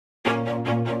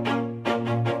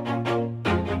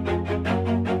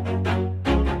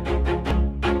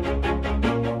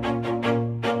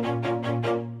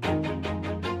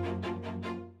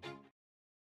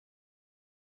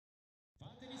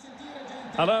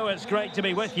Hello, it's great to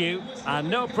be with you, and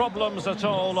no problems at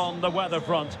all on the weather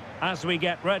front as we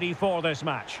get ready for this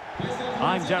match.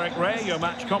 I'm Derek Ray, your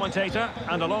match commentator,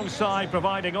 and alongside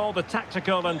providing all the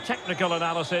tactical and technical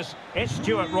analysis, it's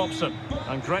Stuart Robson.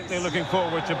 I'm greatly looking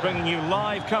forward to bringing you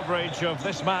live coverage of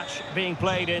this match being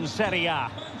played in Serie A.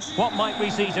 What might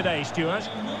we see today, Stuart?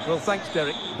 Well, thanks,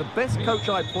 Derek. The best coach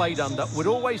I played under would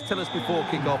always tell us before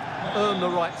kick-off, earn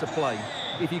the right to play.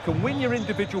 If you can win your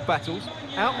individual battles,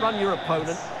 outrun your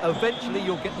opponent, eventually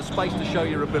you'll get the space to show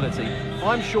your ability.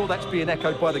 I'm sure that's being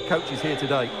echoed by the coaches here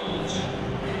today.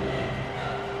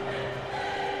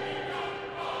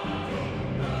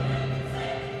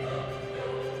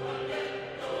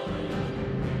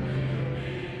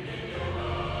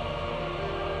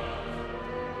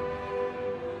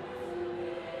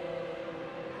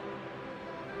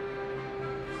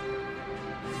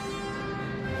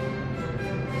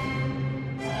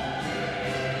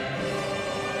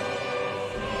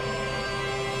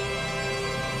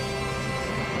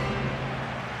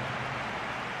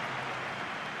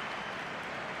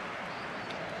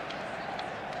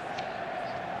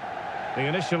 The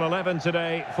initial 11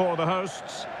 today for the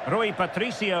hosts. Rui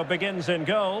Patricio begins in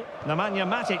goal. Nemanja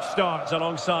Matic starts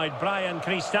alongside Brian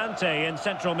Cristante in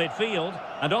central midfield.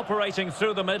 And operating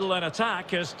through the middle in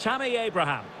attack is Tammy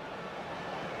Abraham.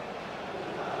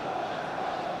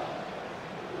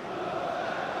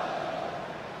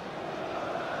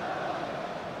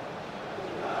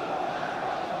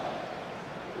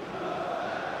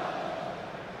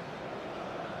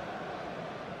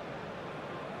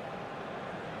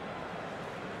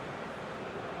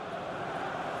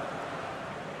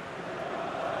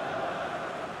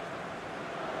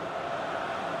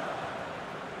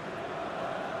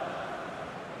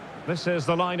 This is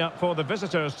the lineup for the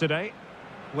visitors today.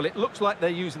 Well, it looks like they're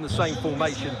using the same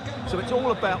formation, so it's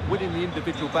all about winning the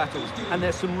individual battles, and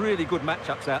there's some really good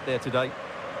matchups out there today.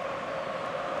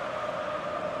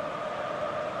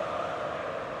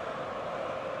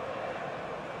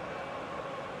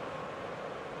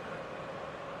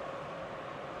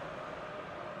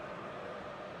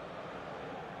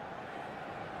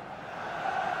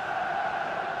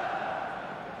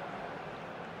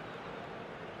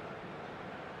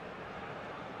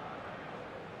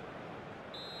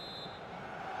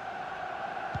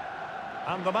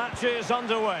 And the match is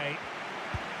underway.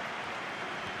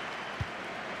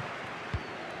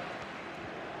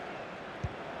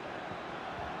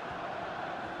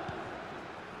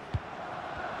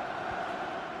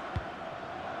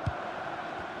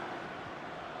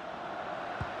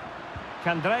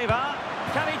 Candreva,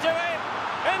 can he do it?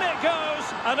 In it goes,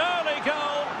 an early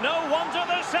goal. No wonder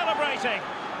they're celebrating.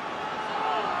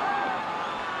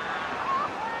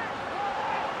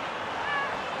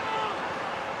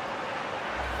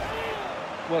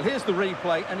 Well, here's the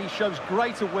replay, and he shows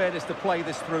great awareness to play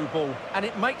this through ball. And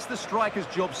it makes the striker's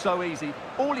job so easy.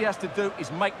 All he has to do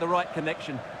is make the right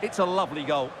connection. It's a lovely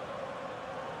goal.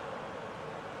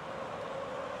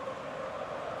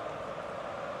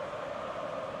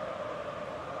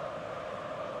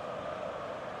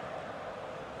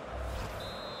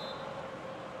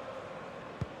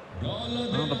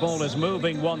 Well, the ball is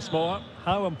moving once more.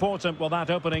 How important will that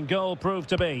opening goal prove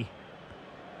to be?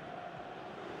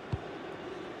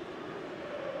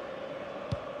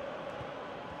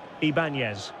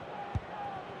 Ibanez.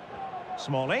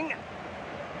 Smalling.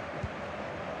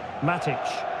 Matic.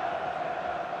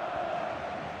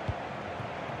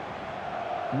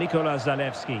 Nikola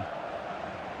Zalewski.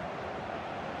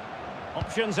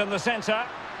 Options in the centre.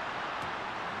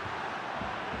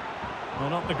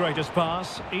 Well, not the greatest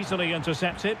pass. Easily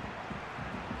intercepted.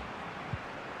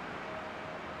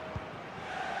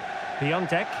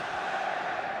 Piontek.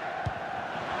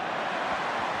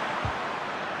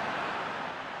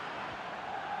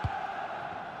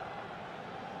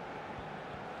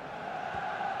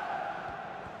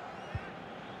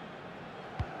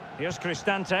 Here's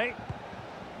Cristante.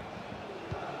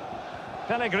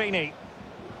 Pellegrini.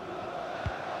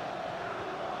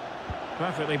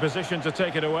 Perfectly positioned to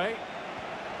take it away.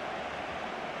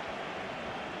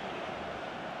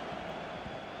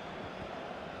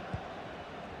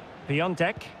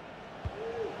 Piontek.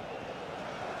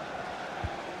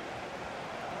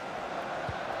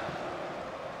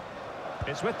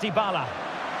 It's with Dybala.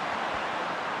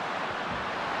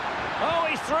 Oh,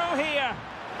 he's through here.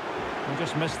 We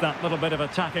just missed that little bit of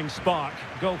attacking spark.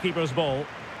 Goalkeeper's ball.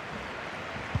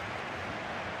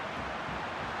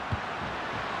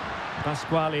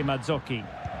 Pasquale Mazzocchi.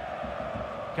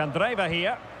 Candreva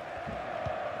here.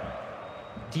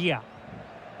 Dia.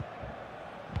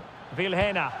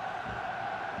 Vilhena.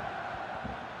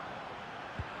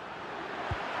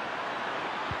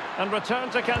 And return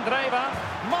to Candreva.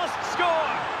 Must score.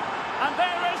 And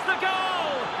there is the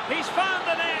goal. He's found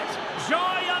the net.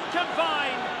 Joy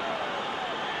unconfined.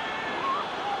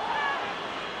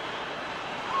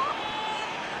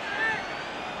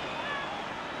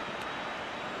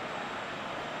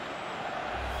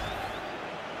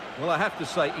 Well, I have to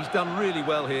say, he's done really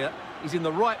well here. He's in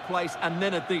the right place and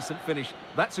then a decent finish.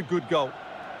 That's a good goal.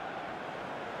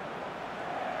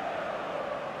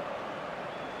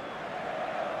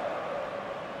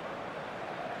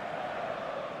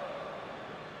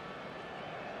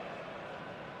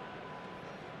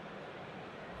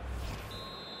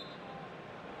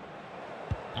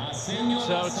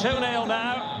 So 2-0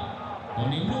 now.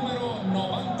 Con il numero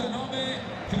 99,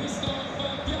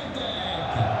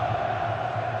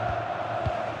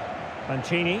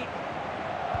 Mancini.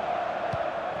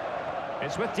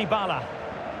 It's with Dybala.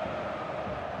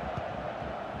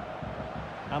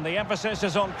 And the emphasis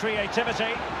is on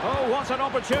creativity. Oh, what an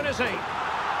opportunity.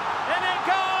 In it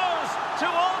goes to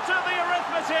alter the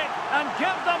arithmetic and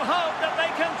give them hope that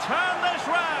they can turn this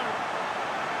round.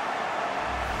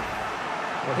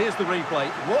 Well, here's the replay.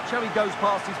 Watch how he goes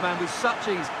past his man with such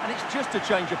ease, and it's just a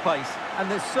change of pace. And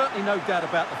there's certainly no doubt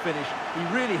about the finish. He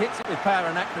really hits it with power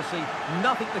and accuracy.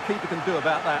 Nothing the keeper can do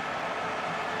about that.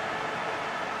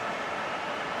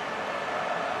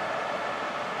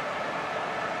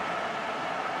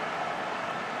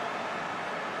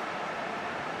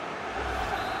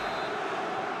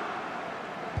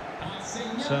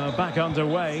 So back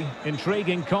underway.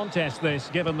 Intriguing contest this,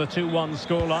 given the 2-1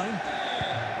 scoreline.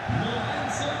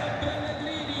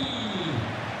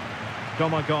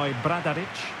 Domagoj Bradaric.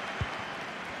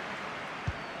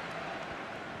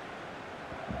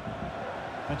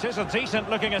 It is a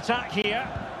decent-looking attack here.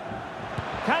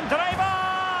 Candreva!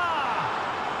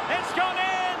 It's gone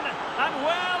in! And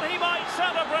well, he might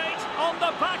celebrate on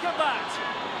the back of that.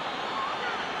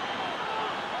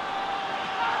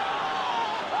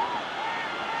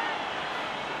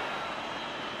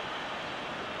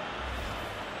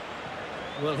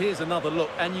 Well, here's another look,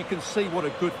 and you can see what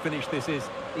a good finish this is.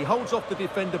 He holds off the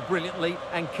defender brilliantly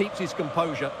and keeps his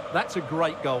composure. That's a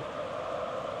great goal.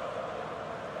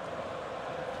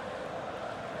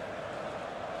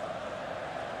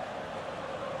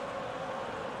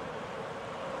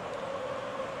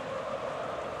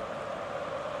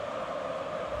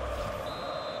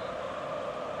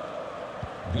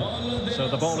 So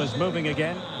the ball is moving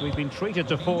again. We've been treated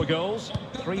to 4 goals.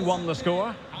 3-1 the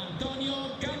score.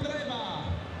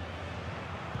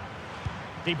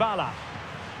 Dybala.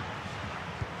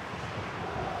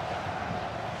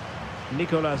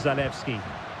 Nikola Zalewski.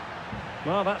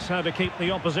 Well, that's how to keep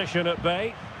the opposition at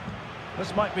bay.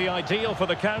 This might be ideal for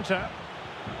the counter.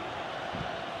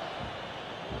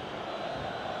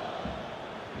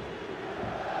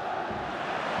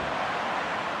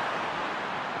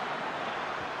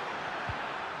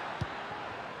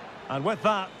 And with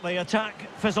that, the attack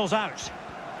fizzles out.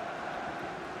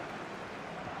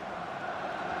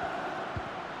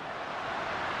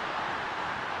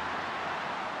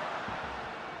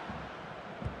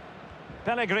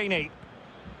 Pellegrini.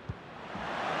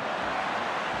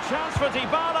 Chance for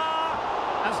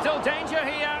Dybala. And still danger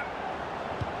here.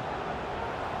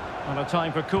 And a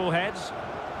time for cool heads.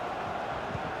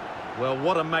 Well,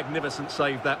 what a magnificent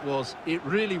save that was. It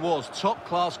really was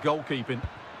top-class goalkeeping.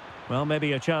 Well,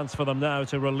 maybe a chance for them now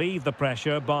to relieve the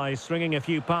pressure by stringing a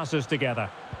few passes together.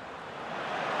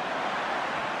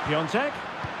 Piontek.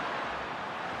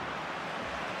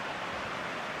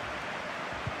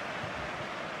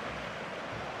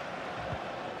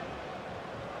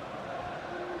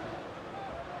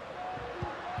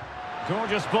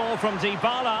 Gorgeous ball from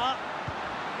Dybala.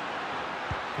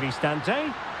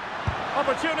 Cristante.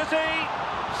 Opportunity.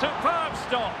 Superb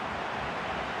stop.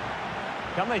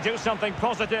 Can they do something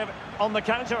positive on the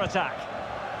counter-attack?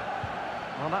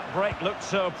 Well, that break looked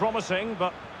so promising,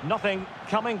 but nothing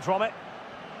coming from it.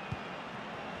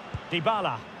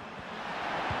 Dybala.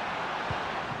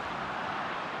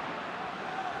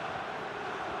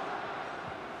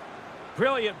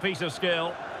 Brilliant piece of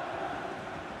skill.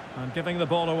 And giving the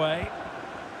ball away.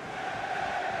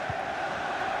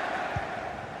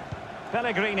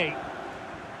 Pellegrini.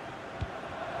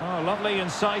 Oh, lovely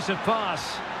incisive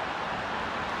pass.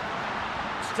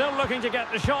 Still looking to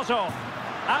get the shot off.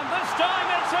 And this time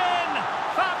it's in!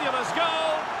 Fabulous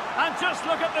goal! And just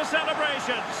look at the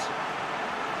celebrations.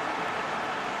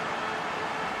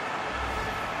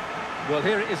 Well,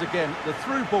 here it is again. The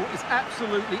through ball is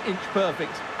absolutely inch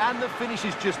perfect. And the finish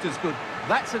is just as good.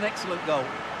 That's an excellent goal.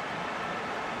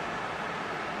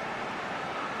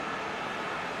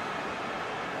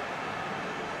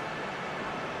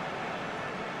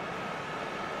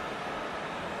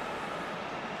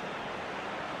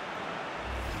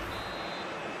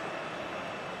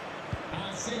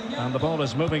 And the ball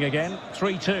is moving again.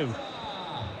 3-2.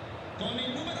 Con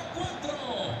il numero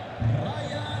 4,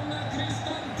 Ryan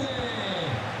Cristante.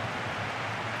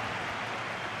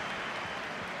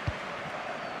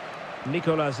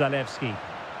 Nikola Zalewski.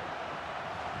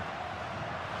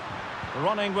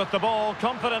 Running with the ball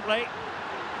confidently.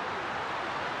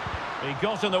 He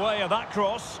got in the way of that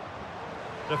cross.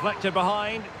 Deflected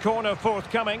behind. Corner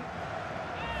forthcoming.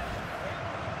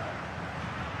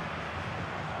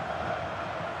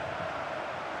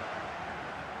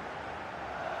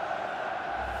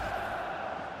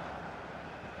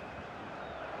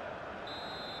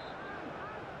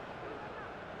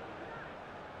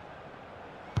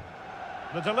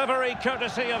 The delivery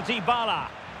courtesy of Dybala.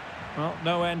 Well,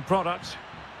 no end product.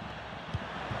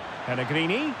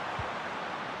 Pellegrini.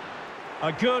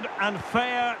 A good and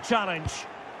fair challenge.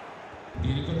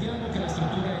 Vi ricordiamo che la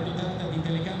struttura è dotata di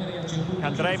telecamere a circuito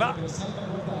Candreva. per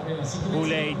salvaguardare la sicurezza.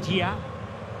 Bulegia.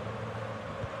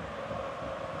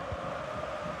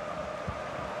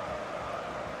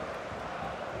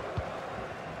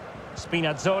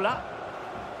 Spinazzola.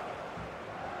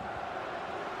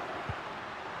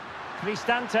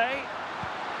 Cristante.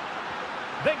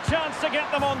 Big chance to get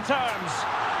them on terms.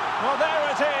 Well, there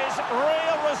it is.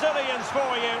 Real resilience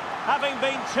for you, having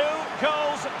been 2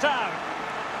 goals down.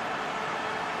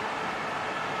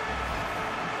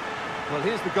 Well,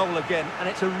 here's the goal again, and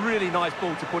it's a really nice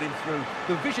ball to put him through.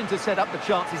 The vision to set up the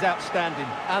chance is outstanding,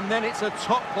 and then it's a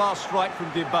top-class strike from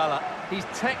Dybala. His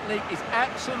technique is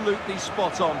absolutely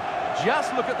spot on.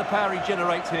 Just look at the power he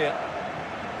generates here.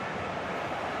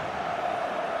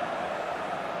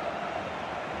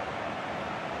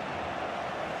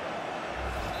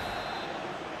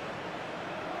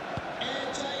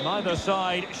 Neither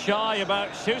side shy about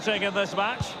shooting in this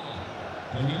match.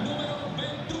 Con il numero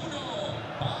 21,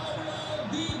 Paulo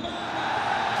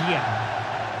Dybala. Dia.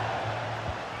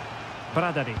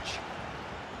 Bradaric.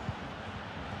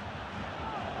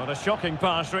 What a shocking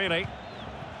pass, really.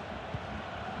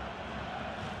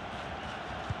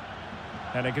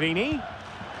 Pellegrini.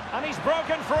 And he's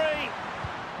broken free.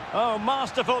 Oh,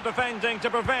 masterful defending to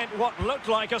prevent what looked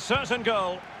like a certain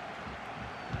goal.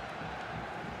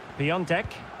 Piontek.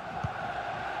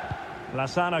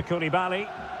 Lassana Koulibaly.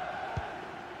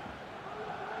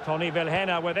 Tony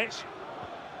Vilhena with it.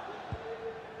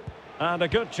 And a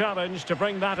good challenge to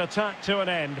bring that attack to an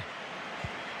end.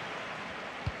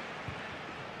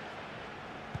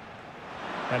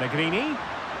 Pellegrini.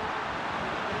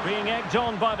 Being egged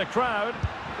on by the crowd.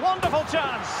 Wonderful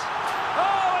chance.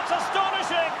 Oh, it's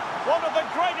astonishing. One of the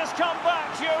greatest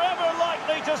comebacks you're ever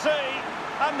likely to see.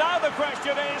 And now the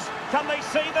question is, can they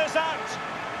see this out?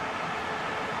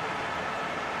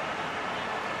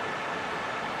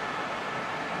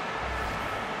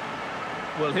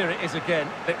 Well, here it is again.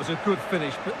 It was a good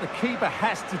finish, but the keeper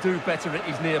has to do better at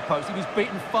his near post. He was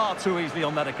beaten far too easily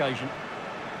on that occasion.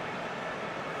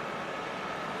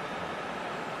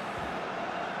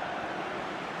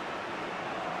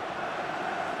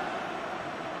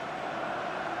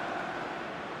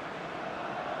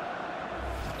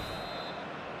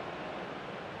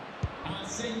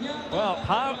 Well,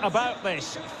 how about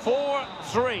this?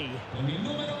 4-3. Con il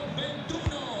numero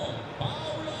 21,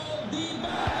 Paulo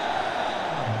Dybala.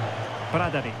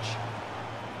 Bradaric.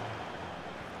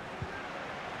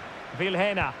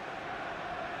 Vilhena.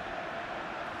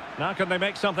 Now can they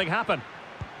make something happen?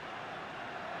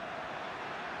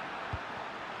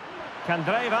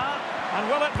 Candreva. And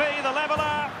will it be the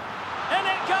leveller? In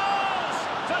it goes!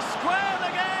 To square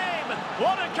the game!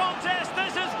 What a contest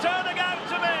this is turning out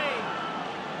to be!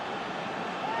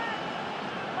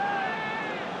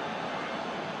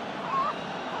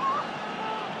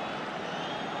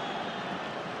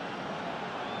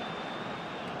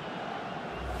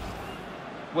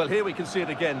 Well, here we can see it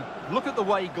again. Look at the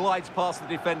way he glides past the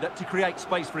defender to create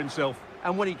space for himself.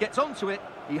 And when he gets onto it,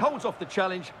 he holds off the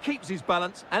challenge, keeps his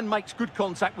balance, and makes good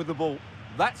contact with the ball.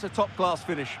 That's a top-class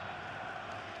finish.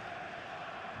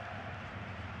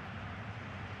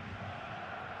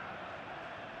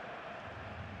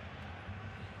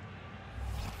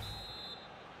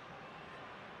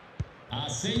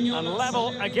 And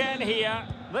level again here.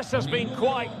 This has been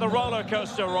quite the roller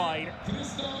coaster ride.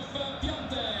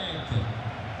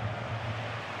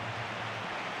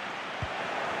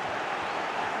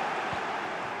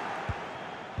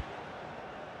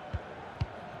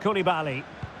 Koulibaly.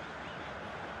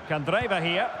 Candreva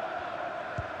here.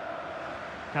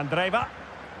 Candreva.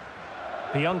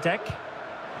 Piontek.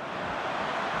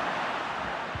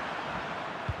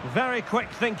 Very quick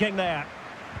thinking there.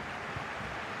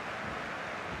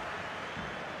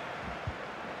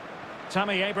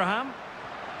 Tammy Abraham.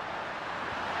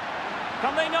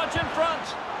 Can they nudge in front?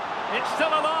 It's still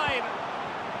alive.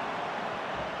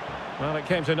 Well, it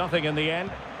came to nothing in the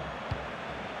end.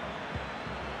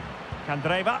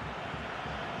 Candreva.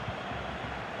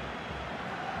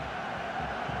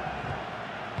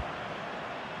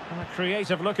 And a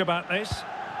creative look about this.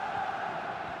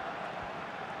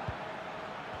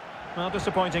 Well,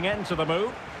 disappointing end to the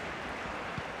move.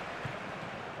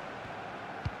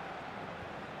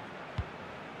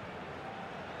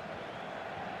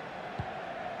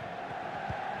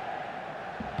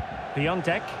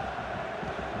 Piontek.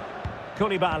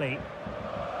 Koulibaly.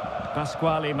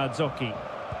 Pasquale Mazzocchi.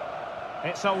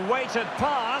 It's a weighted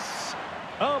pass.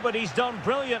 Oh, but he's done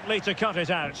brilliantly to cut it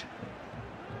out.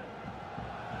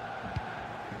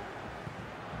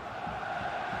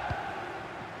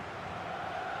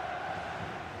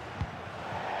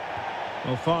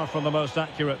 Well, far from the most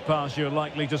accurate pass you're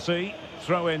likely to see.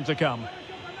 Throw in to come.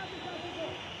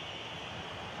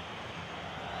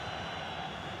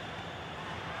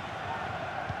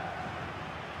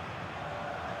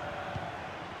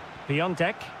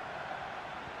 Piontek.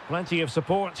 Plenty of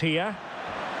support here.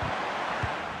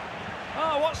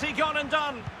 Oh, what's he gone and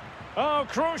done? Oh,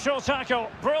 crucial tackle.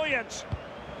 Brilliant.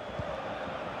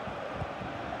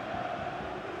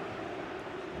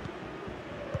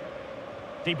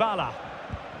 Dybala.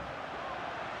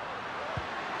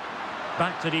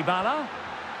 Back to Dybala.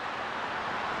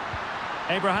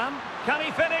 Abraham. Can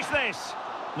he finish this?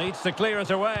 Needs to clear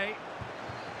it away.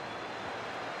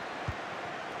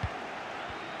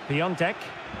 Piontek.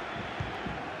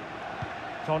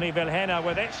 Tony Vilhena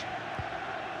with it.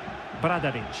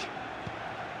 Bradaric.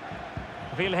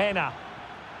 Vilhena.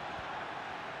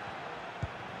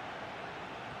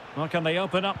 Well, can they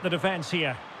open up the defence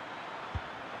here?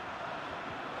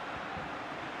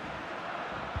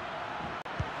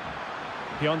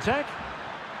 Piontek.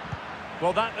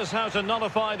 Well, that is how to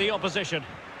nullify the opposition.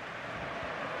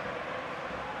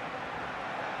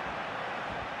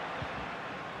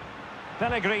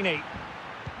 Pellegrini.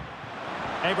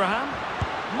 Abraham.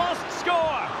 Must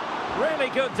score! Really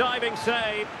good diving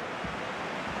save.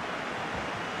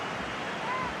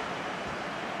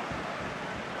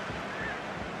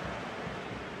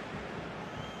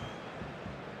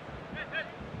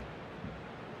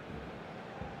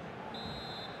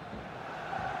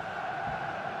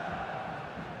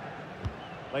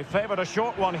 They favoured a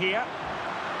short one here.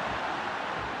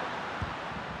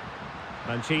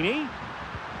 Mancini.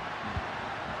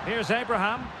 Here's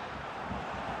Abraham.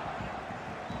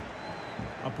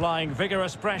 Applying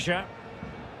vigorous pressure.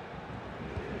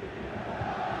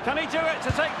 Can he do it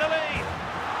to take the lead?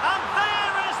 And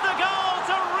there is the goal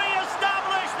to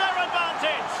re-establish their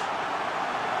advantage.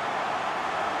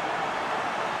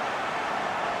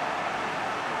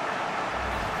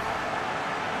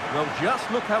 Well, just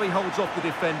look how he holds off the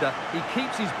defender. He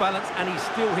keeps his balance and he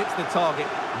still hits the target.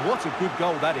 What a good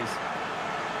goal that is.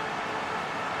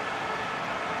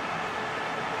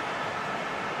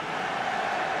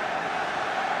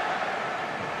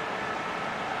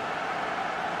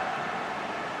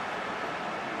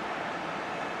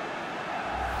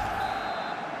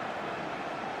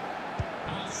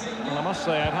 Well, I must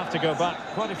say I'd have to go back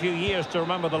quite a few years to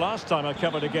remember the last time I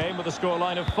covered a game with a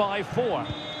scoreline of 5-4.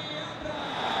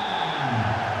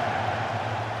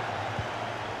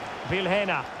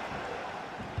 Vilhena.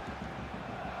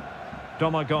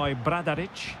 Domagoj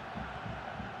Bradaric.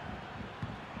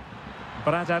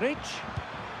 Bradaric.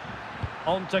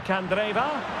 On to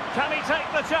Candreva. Can he take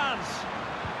the chance?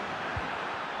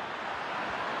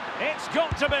 It's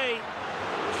got to be.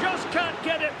 Just can't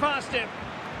get it past him.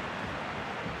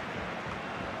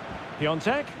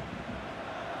 Piontek.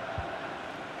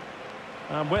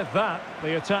 And with that,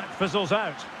 the attack fizzles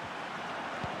out.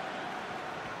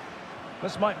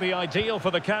 This might be ideal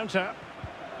for the counter.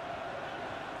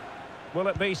 Will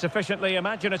it be sufficiently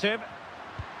imaginative?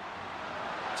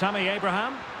 Tammy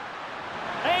Abraham.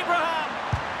 Abraham!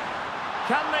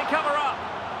 Can they cover up?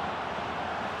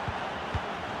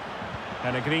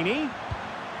 Pellegrini.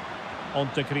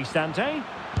 On to Cristante.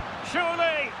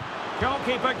 Surely!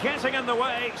 Goalkeeper getting in the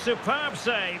way. Superb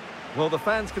save. Well, the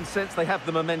fans can sense they have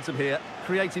the momentum here,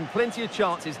 creating plenty of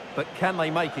chances, but can they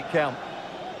make it count?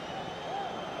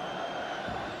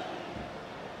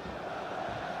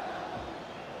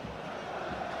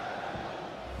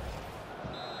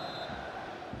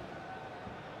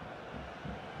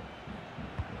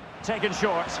 Taken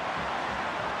short.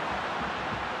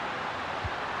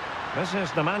 This is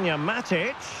Nemanja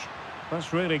Matic.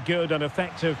 That's really good and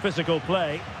effective physical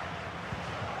play.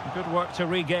 Good work to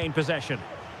regain possession.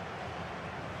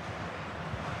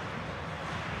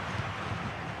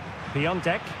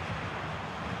 Piontek.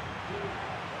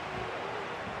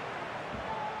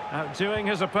 Outdoing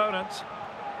his opponent.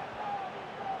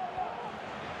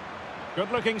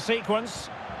 Good-looking sequence.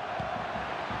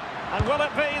 And will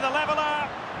it be the leveller?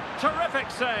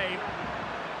 Terrific save.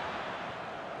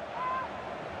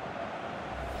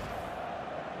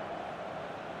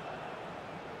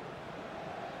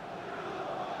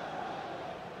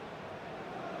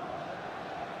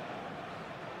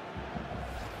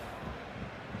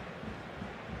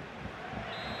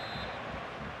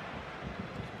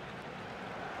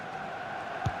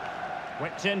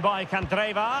 Whipped in by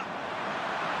Candreva.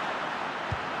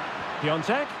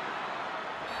 Piontek.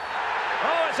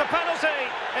 Oh, it's a penalty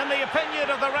in the opinion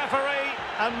of the referee,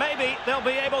 and maybe they'll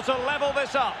be able to level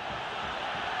this up.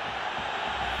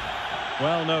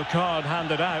 Well, no card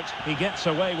handed out. He gets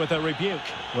away with a rebuke.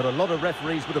 Well, a lot of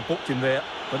referees would have booked him there,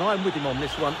 but I'm with him on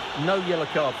this one. No yellow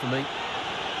card for me.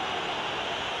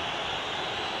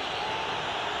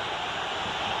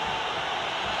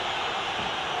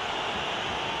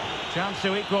 Chance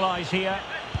to equalise here.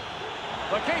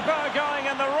 The keeper going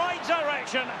in the right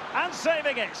direction and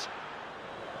saving it.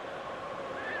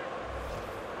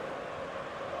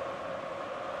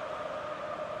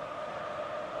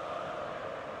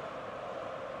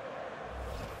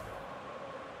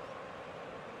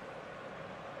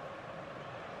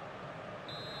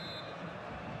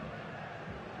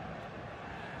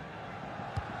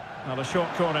 Now a short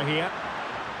corner here.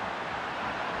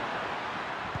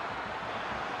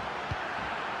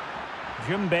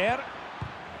 Jumbert.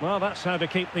 Well, that's how to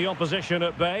keep the opposition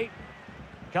at bay.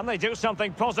 Can they do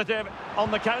something positive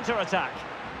on the counter-attack?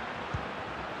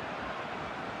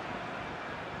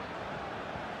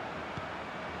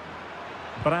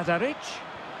 Bradaric.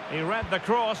 He read the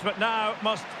cross, but now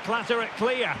must clatter it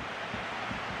clear.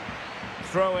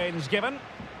 Throw-ins given.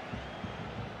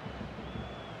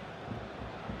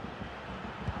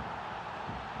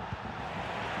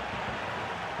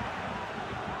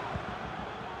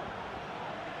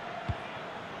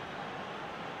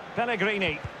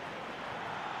 Pellegrini.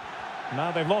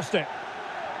 Now they've lost it.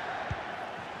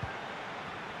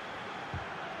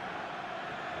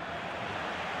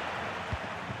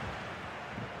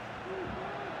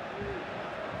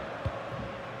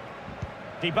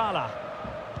 Dybala.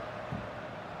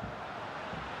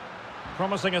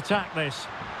 Promising attack this.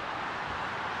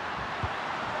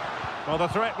 Well, the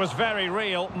threat was very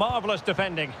real. Marvellous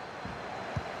defending.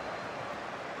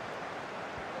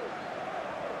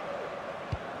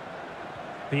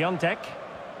 Piontek.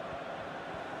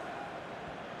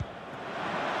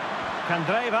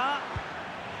 Candreva.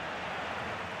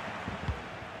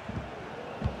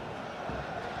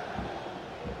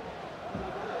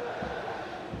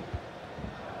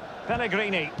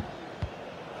 Pellegrini.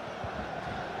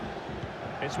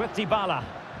 It's with Dybala.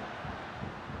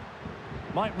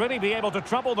 Might really be able to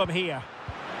trouble them here.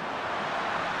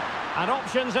 And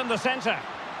options in the centre.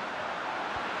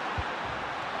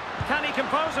 Can he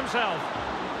compose himself?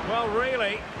 Well,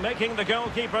 really, making the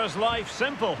goalkeeper's life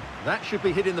simple. That should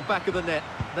be hit in the back of the net.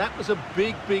 That was a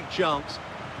big, big chance.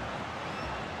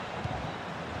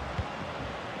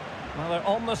 Well, they're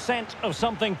on the scent of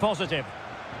something positive.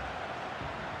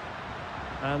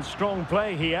 And strong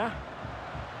play here.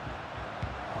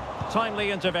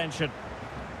 Timely intervention.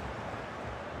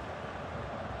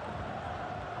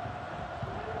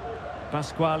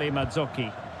 Pasquale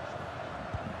Mazzocchi.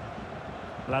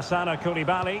 Lassana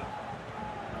Koulibaly.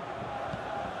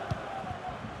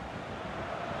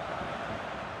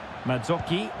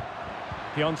 Mazzocchi.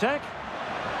 Piontek.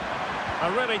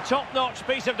 A really top-notch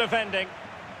piece of defending.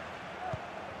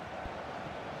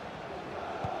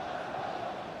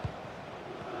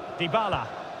 Dybala.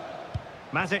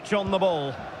 Matic on the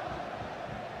ball.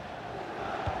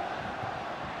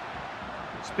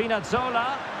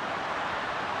 Spinazzola.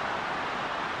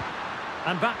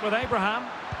 And back with Abraham.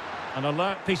 An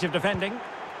alert piece of defending.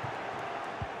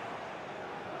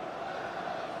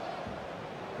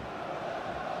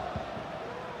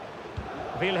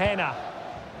 Vilhena.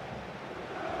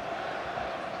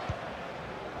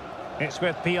 It's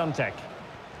with Piontek.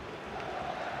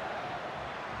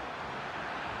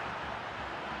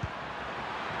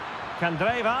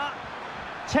 Candreva.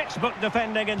 Textbook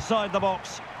defending inside the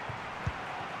box.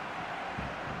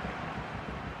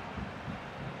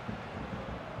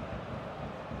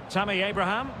 Tammy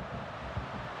Abraham.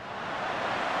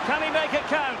 Can he make it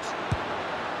count?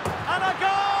 And a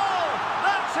goal!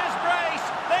 That's his brace!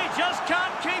 They just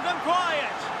can't keep him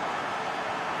quiet.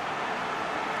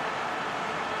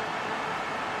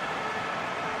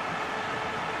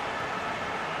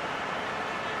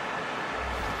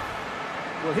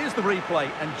 Well, here's the replay,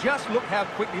 and just look how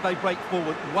quickly they break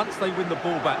forward once they win the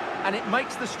ball back. And it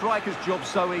makes the striker's job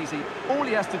so easy. All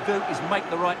he has to do is make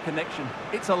the right connection.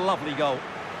 It's a lovely goal.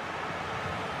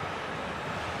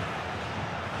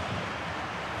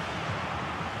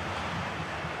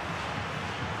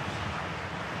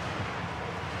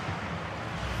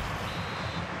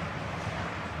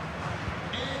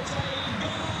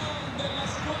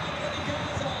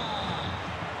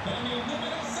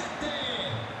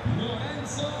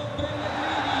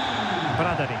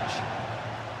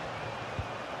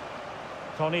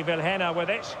 Tony Vilhena with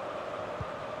it.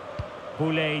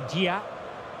 Boulaye Dia.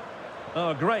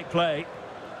 Oh, great play.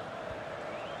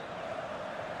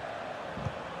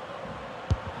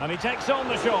 And he takes on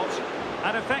the shot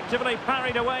and effectively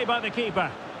parried away by the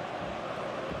keeper.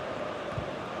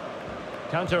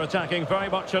 Counter-attacking, very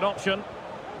much an option.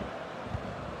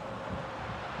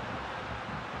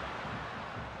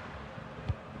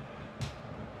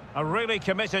 A really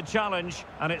committed challenge,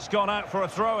 and it's gone out for a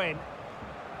throw-in.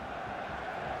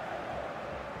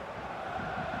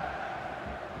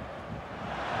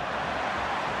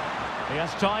 He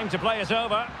has time to play it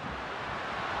over.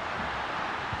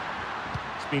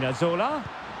 Spinazzola.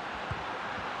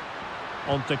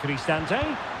 On to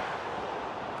Cristante.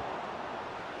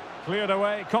 Cleared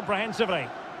away comprehensively.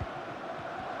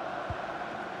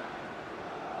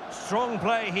 Strong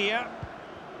play here.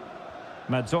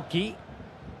 Mazzocchi.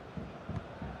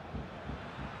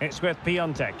 It's with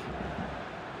Piontek.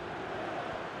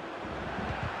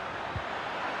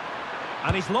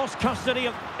 And he's lost custody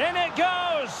of... In it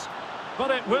goes! But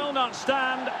it will not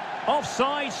stand.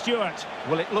 Offside, Stuart.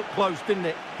 Well, it looked close, didn't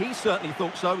it? He certainly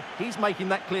thought so. He's making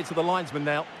that clear to the linesman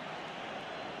now.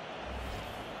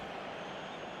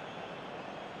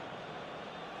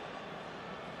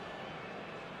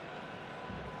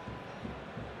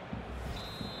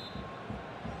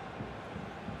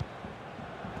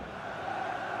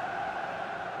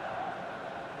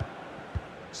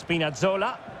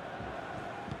 Spinazzola.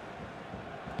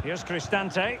 Here's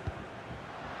Cristante.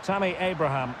 Tammy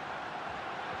Abraham.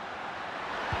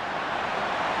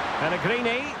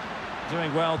 Pellegrini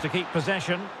doing well to keep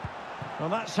possession. Well,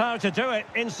 that's how to do it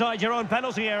inside your own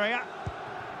penalty area.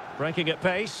 Breaking at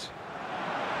pace.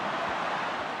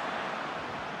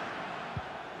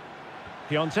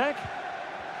 Piontek.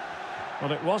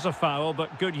 Well, it was a foul,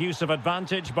 but good use of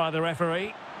advantage by the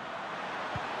referee.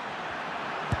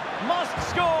 Must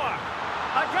score!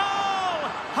 A goal!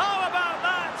 How about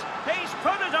that? He's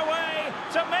put it away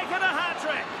to make it a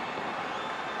hat-trick.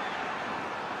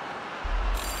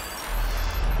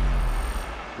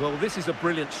 Well, this is a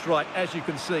brilliant strike, as you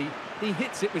can see. He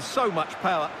hits it with so much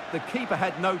power. The keeper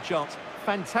had no chance.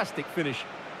 Fantastic finish.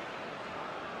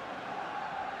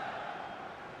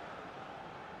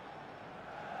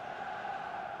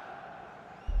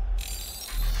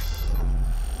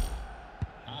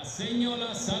 Segno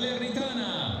la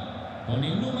Salernitana con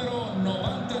il numero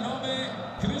 99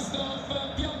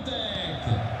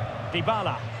 Piontek.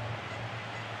 Dybala.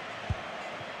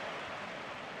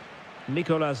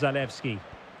 Nikola Zalewski.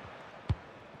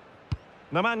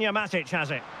 Nemanja Matic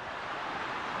has it.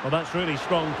 Well, that's really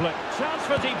strong play. Chance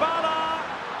for Dybala.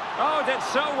 Oh, did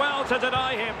so well to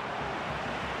deny him.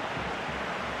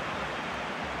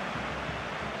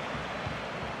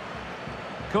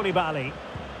 Koulibaly.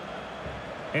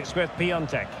 It's with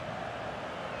Piontek.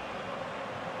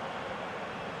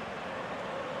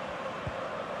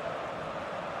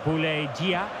 Boulaye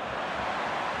Dia.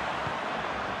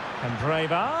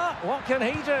 Candreva. What can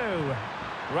he do?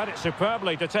 Read it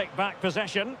superbly to take back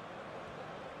possession.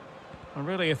 A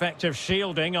really effective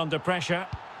shielding under pressure.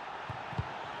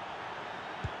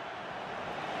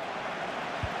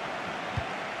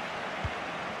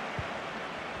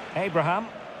 Abraham.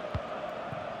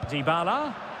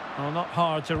 Dybala. Well, not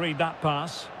hard to read that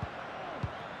pass.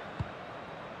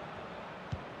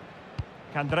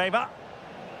 Candreva.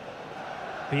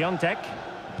 Piontek.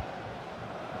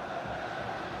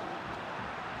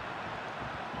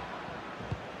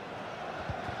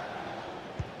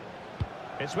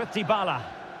 It's with Dybala.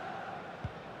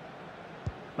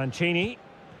 Mancini.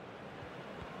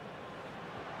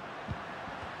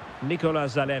 Nikola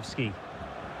Zalewski.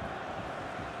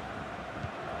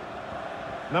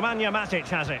 Nemanja Matic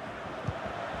has it.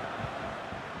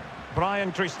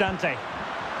 Brian Cristante.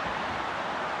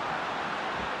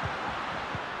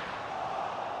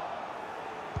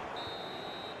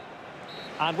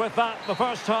 And with that, the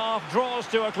first half draws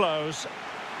to a close.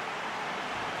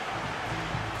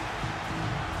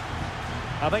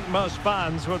 I think most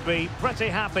fans would be pretty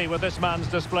happy with this man's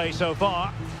display so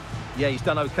far. Yeah, he's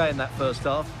done okay in that first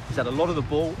half. He's had a lot of the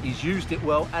ball, he's used it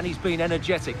well, and he's been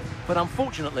energetic. But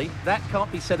unfortunately, that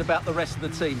can't be said about the rest of the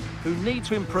team, who need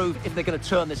to improve if they're going to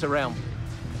turn this around.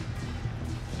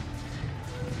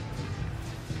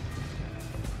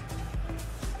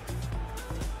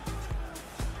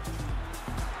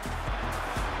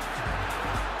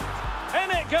 In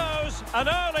it goes, an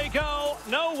early goal.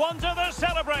 No wonder they're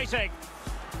celebrating.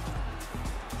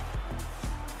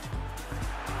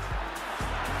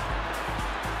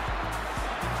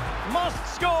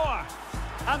 Must score.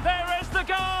 And there is the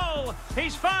goal.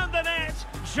 He's found the net.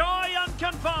 Joy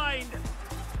unconfined.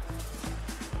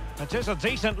 It is a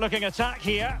decent looking attack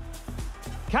here.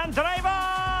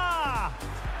 Candreva!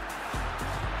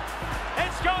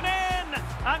 It's gone in.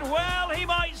 And well, he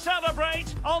might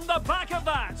celebrate on the back of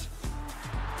that.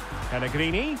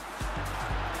 Pellegrini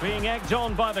being egged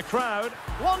on by the crowd.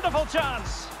 Wonderful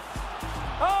chance.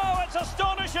 Oh, it's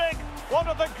astonishing. One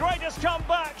of the greatest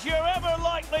comebacks you're ever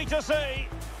likely to see.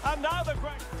 And now the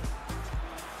question.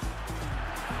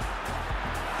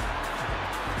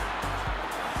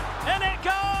 In it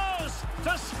goes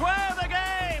to square the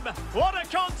game. What a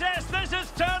contest this is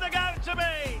turning out to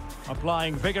be.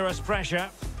 Applying vigorous pressure.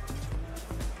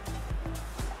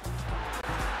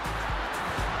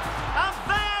 And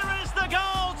there is the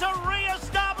goal to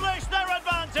re-establish their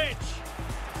advantage.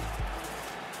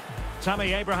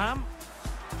 Tammy Abraham.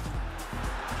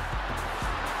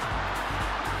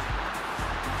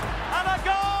 And a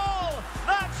goal!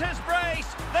 That's his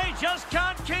brace. They just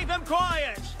can't keep him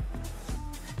quiet.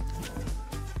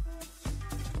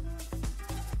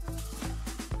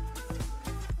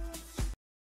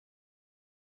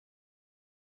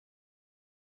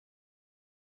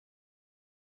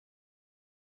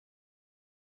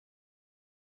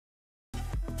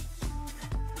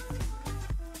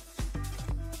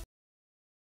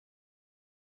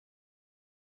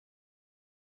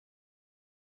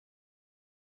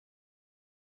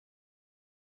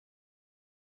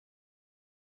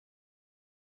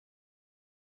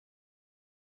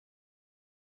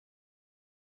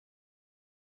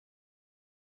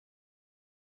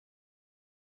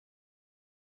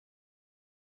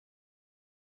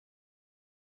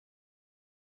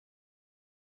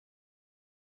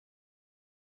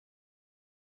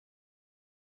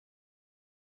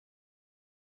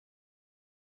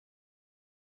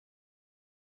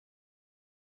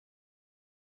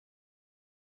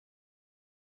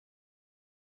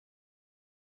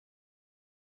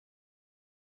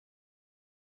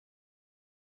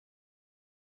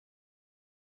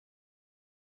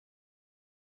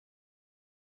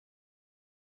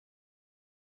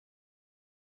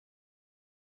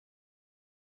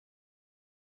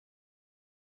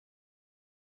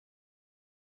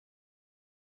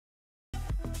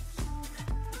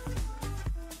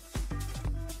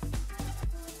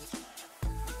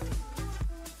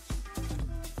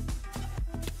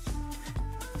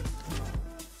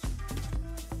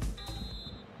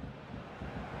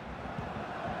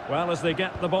 Well, as they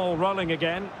get the ball rolling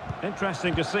again,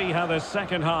 interesting to see how this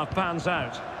second half pans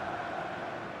out.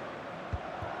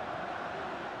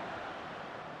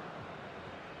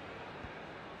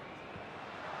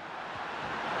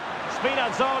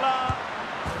 Spinazzola.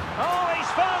 Oh,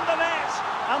 he's found the net,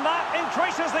 and that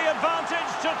increases the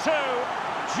advantage to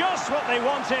 2. Just what they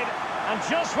wanted, and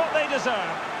just what they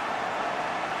deserve.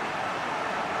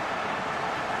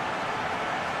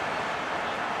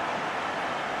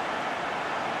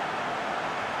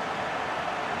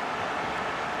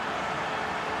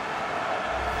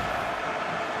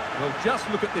 Well, just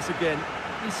look at this again.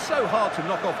 He's so hard to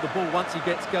knock off the ball once he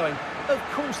gets going. Of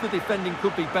course the defending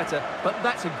could be better, but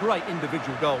that's a great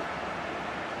individual goal.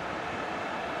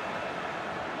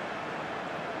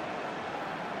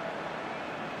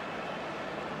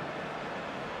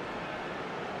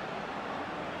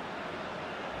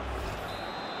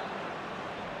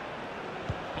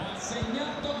 Ha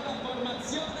segnato la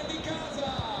formazione di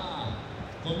casa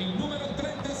con il numero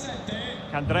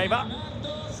 37. Candreva.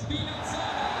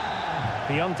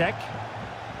 Piontek,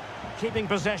 keeping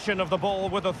possession of the ball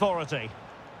with authority.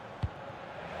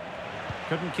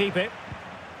 Couldn't keep it.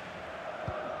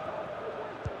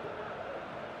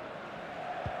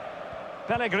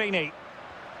 Pellegrini.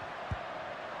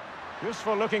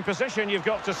 Useful looking position, you've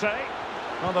got to say.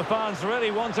 Well, the fans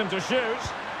really want him to shoot.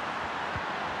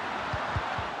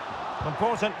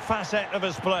 Important facet of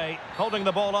his play, holding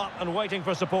the ball up and waiting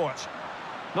for support.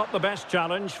 Not the best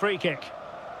challenge, free kick.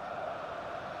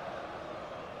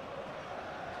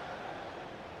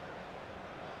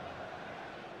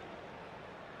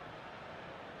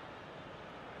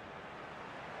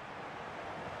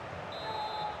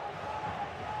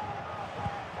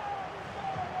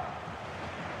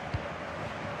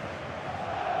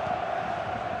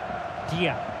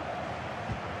 Dia.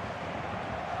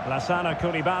 Lassana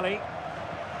Koulibaly.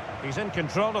 He's in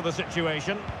control of the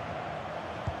situation.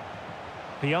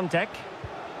 Piontek.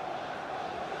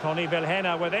 Tony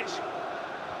Vilhena with it.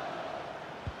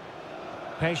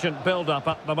 Patient build-up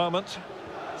at the moment.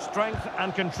 Strength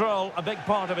and control, a big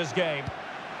part of his game.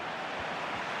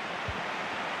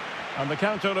 And the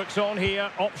counter looks on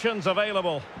here. Options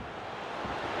available.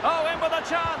 Oh, in with a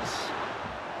chance.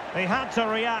 He had to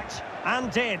react,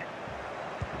 and did.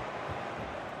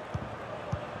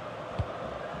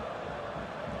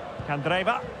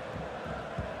 Kandreva.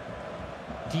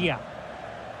 Dia.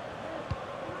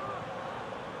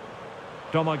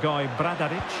 Domagoj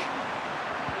Bradaric.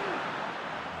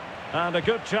 And a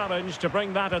good challenge to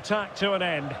bring that attack to an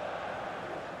end.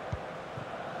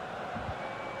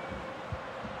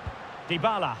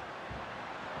 Dybala.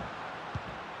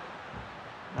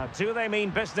 Now, do they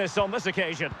mean business on this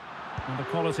occasion? And the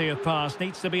quality of pass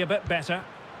needs to be a bit better.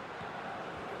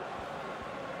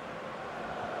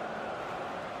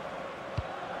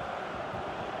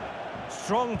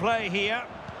 Strong play here.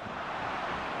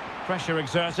 Pressure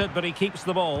exerted, but he keeps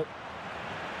the ball.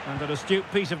 And an astute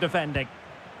piece of defending.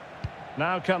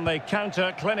 Now can they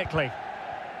counter clinically?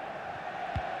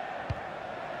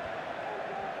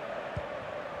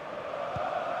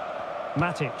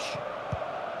 Matic.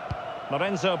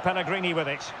 Lorenzo Pellegrini with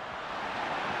it.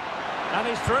 And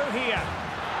he's through here.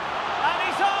 And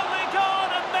he's only gone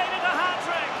and made it a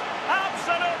hat-trick.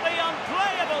 Absolutely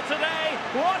unplayable today.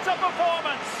 What a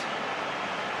performance.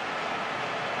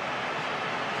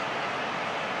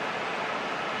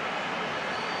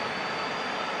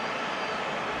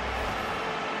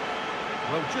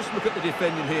 Well, just look at the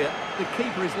defending here. The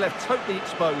keeper is left totally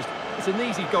exposed. It's an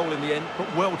easy goal in the end, but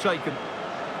well taken.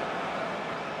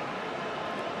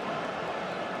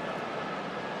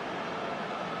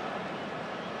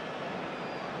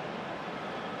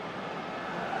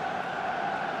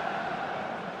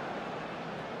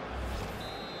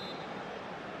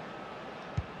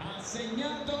 Ha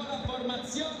segnato la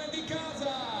formazione di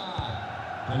casa.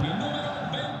 Con il numero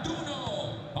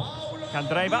 21, Paolo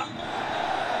Kandreva.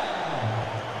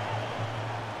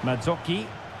 Mazzocchi.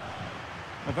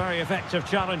 A very effective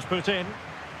challenge put in.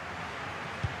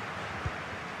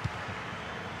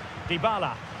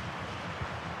 Dybala.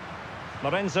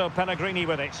 Lorenzo Pellegrini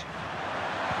with it.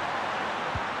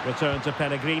 Return to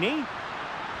Pellegrini.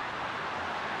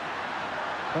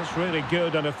 That's really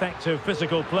good and effective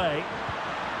physical play.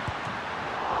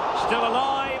 Still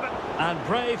alive, and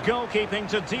brave goalkeeping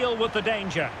to deal with the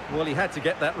danger. Well, he had to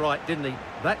get that right, didn't he?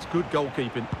 That's good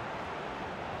goalkeeping.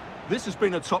 This has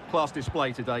been a top-class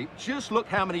display today. Just look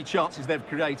how many chances they've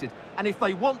created. And if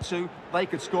they want to, they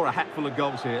could score a hatful of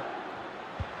goals here.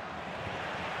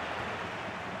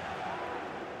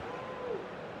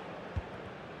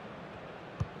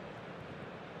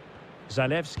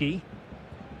 Zalewski.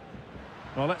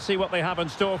 Well, let's see what they have in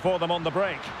store for them on the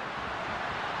break.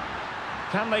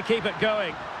 Can they keep it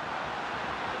going?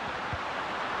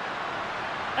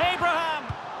 Abraham!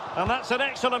 And that's an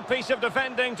excellent piece of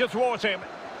defending to thwart him.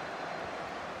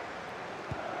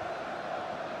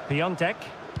 Piontek.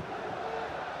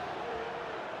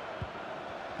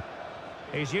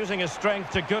 He's using his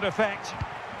strength to good effect.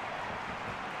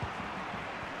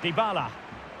 Dybala.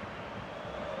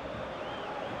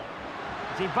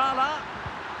 Dybala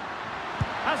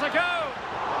has a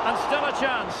go, and still a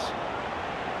chance.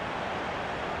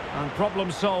 And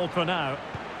problem solved for now.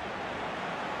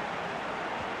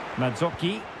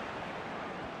 Mazzocchi.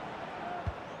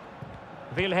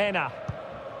 Vilhena.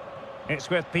 It's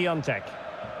with Piontek.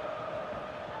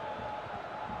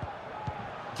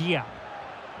 Dia.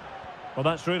 Well,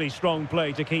 that's really strong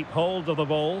play to keep hold of the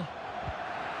ball.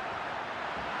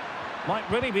 Might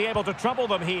really be able to trouble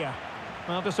them here.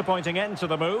 Well, disappointing end to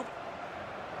the move.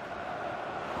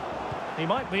 He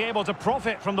might be able to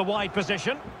profit from the wide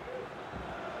position.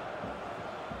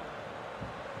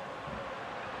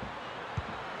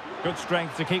 Good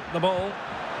strength to keep the ball.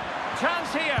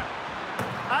 Chance here.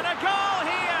 And a goal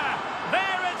here.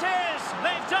 There it is.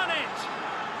 They've done it.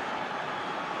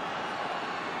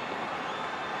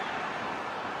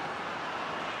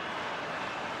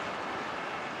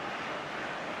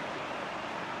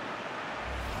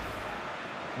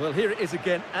 Well, here it is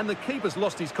again, and the keeper's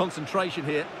lost his concentration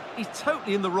here. He's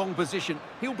totally in the wrong position.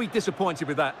 He'll be disappointed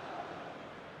with that.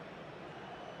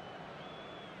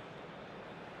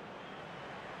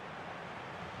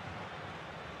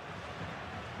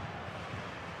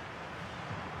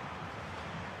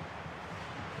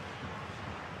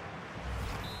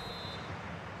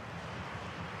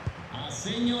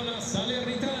 Assegno la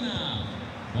Salernitana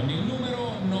con il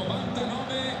numero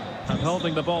 99.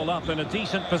 Holding the ball up in a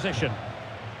decent position.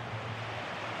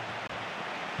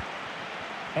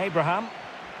 Abraham.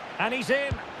 And he's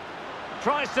in.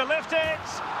 Tries to lift it.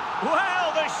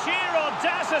 Well, the sheer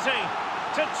audacity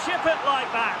to chip it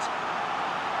like that.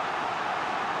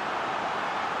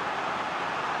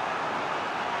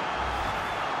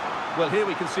 Well, here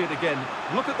we can see it again.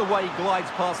 Look at the way he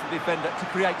glides past the defender to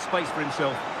create space for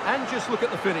himself. And just look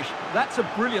at the finish. That's a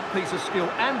brilliant piece of skill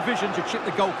and vision to chip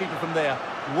the goalkeeper from there.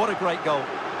 What a great goal.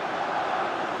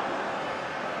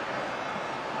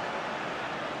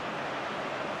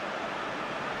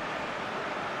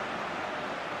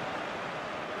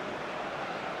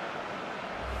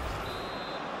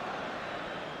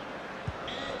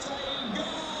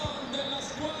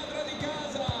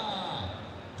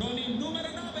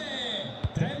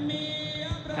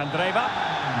 Andreva.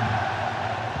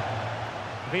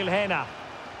 Vilhena.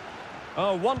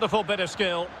 Oh, wonderful bit of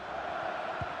skill.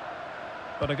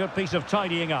 But a good piece of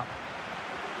tidying up.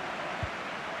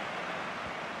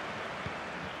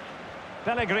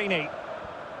 Pellegrini.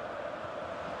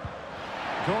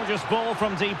 Gorgeous ball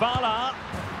from Dybala.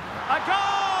 A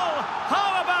goal!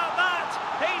 How about that?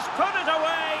 He's put it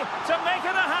away to make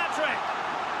it a hat-trick.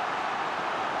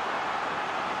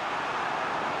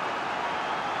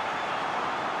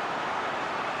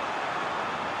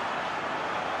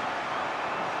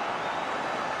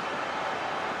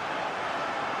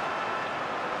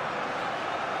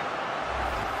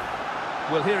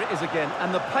 Well, here it is again,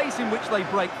 and the pace in which they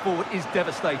break forward is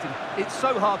devastating. It's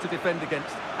so hard to defend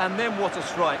against, and then what a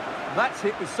strike. That's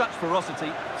hit with such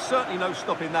ferocity, certainly no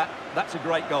stopping that. That's a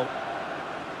great goal.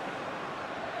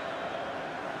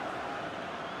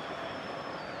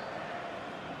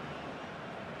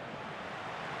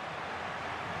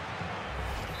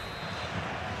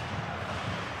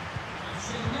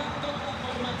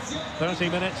 "30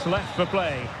 minutes left for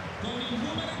play.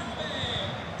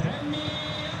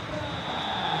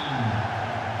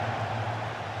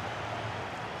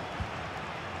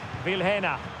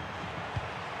 Vilhena.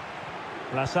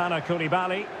 Lassana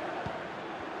Koulibaly.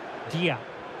 Dia.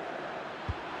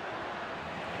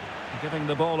 Giving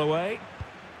the ball away.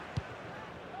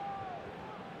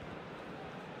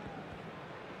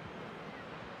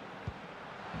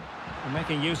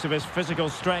 Making use of his physical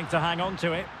strength to hang on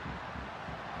to it.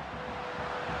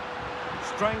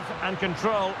 Strength and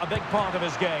control, a big part of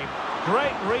his game.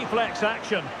 Great reflex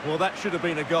action. Well, that should have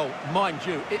been a goal. Mind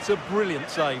you, it's a brilliant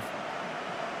save.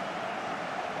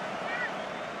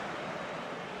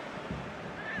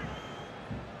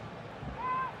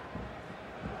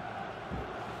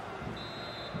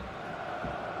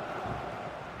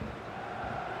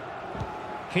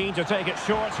 Keen to take it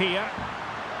short here.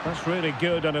 That's really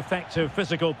good and effective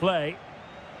physical play.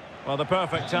 Well, the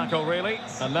perfect tackle, really.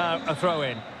 And now a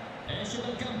throw-in.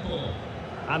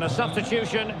 And a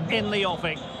substitution in the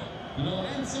offing.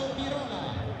 Lorenzo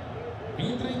Pirola.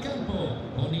 Entra in campo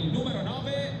con il numero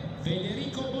 9,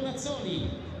 Federico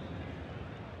Bonazzoli.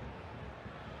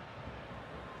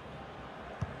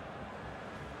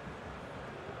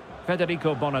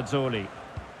 Federico Bonazzoli.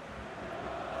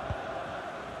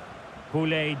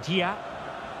 Boulay Dia.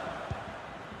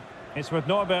 It's with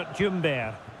Norbert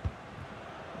Djumber.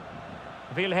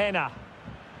 Vilhena.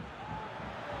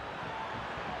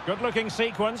 Good-looking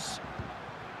sequence.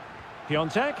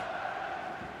 Piontek.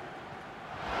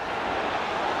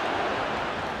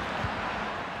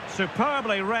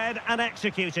 Superbly read and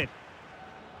executed.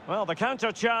 Well, the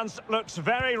counter chance looks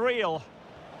very real.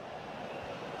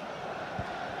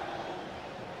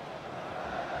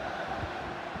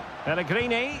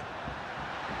 Pellegrini.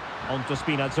 On to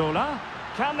Spinazzola.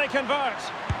 Can they convert?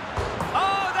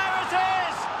 Oh, there it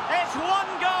is! It's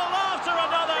one goal after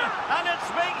another, and it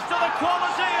speaks to the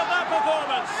quality of their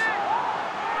performance.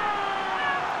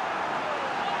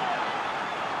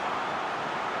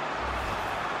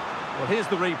 Well, here's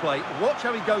the replay. Watch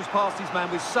how he goes past his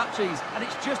man with such ease, and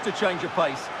it's just a change of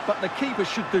pace. But the keeper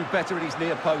should do better at his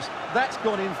near post. That's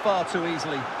gone in far too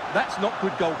easily. That's not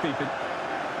good goalkeeping.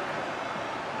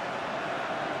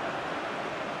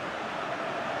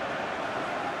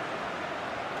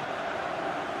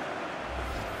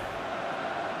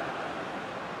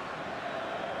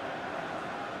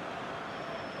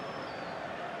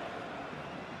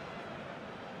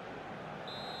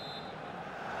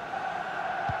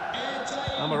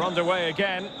 And we're underway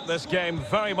again. This game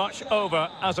very much over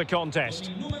as a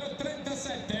contest. Numero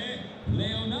 37,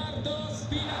 Leonardo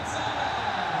Spinazzola.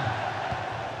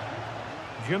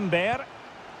 Djumber.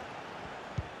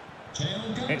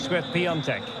 It's with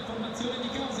Piontek. Formazione di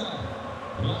casa.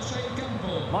 Lascia il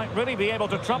campo. Might really be able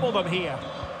to trouble them here.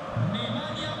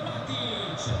 Nemanja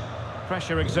Matic.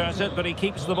 Pressure exerted, but he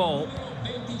keeps the ball.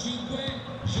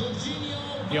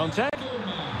 Piontek.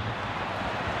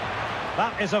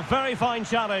 That is a very fine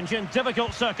challenge in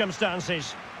difficult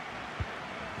circumstances.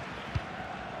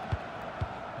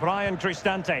 Brian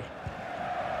Cristante.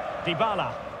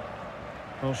 Dybala.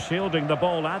 Well, shielding the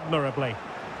ball admirably.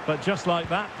 But just like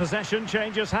that, possession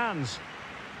changes hands.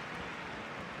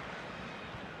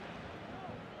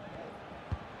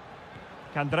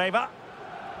 Candreva.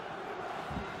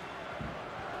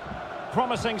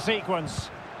 Promising sequence.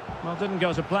 Well, didn't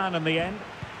go to plan in the end.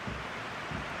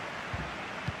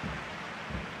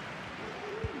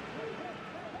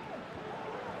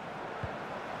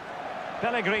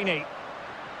 Pellegrini.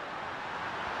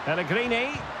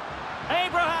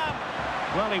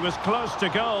 Abraham! Well, he was close to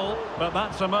goal, but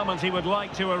that's a moment he would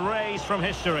like to erase from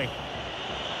history.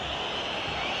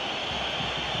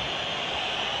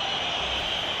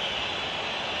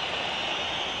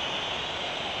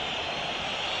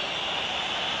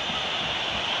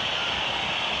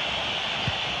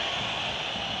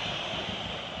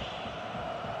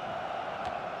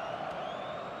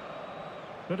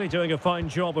 Really doing a fine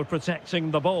job of protecting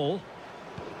the ball.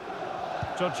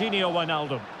 Jorginho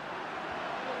Wijnaldum.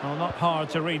 Well, not hard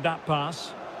to read that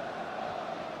pass.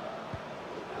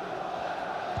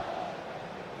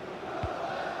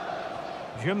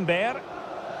 Jumbert.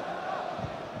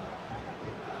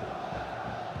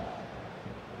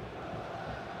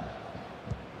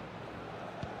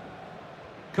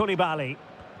 Koulibaly.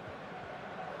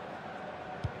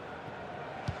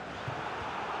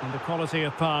 And the quality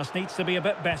of pass needs to be a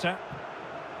bit better.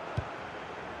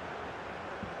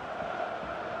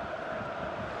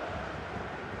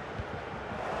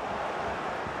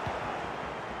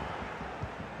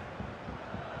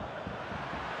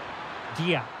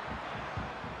 Dia.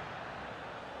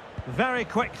 Very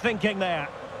quick thinking there.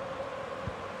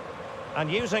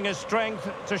 And using his strength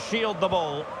to shield the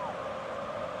ball.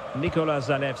 Nikola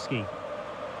Zalewski.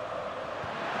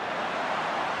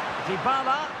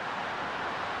 Dybala.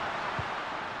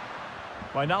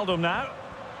 Wijnaldum now.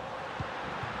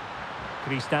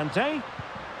 Cristante.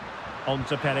 On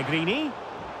to Pellegrini.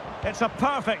 It's a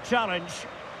perfect challenge.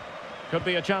 Could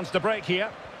be a chance to break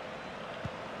here.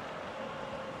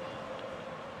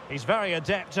 He's very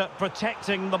adept at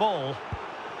protecting the ball.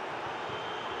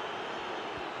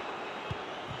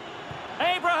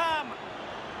 Abraham!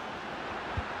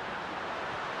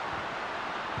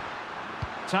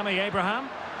 Tammy Abraham.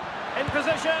 In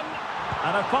position.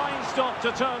 And a fine stop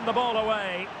to turn the ball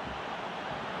away.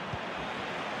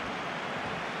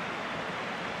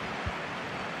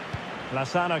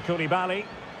 Lassana Koulibaly.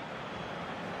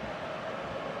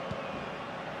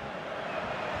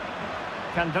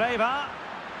 Candreva.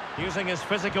 Using his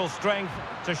physical strength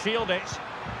to shield it.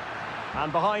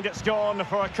 And behind it's gone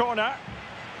for a corner.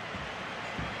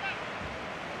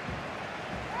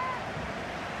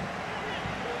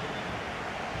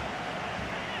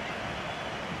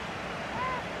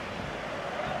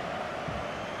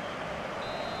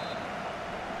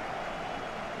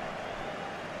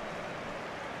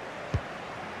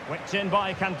 Whipped in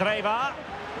by Candreva.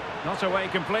 Not away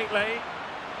completely.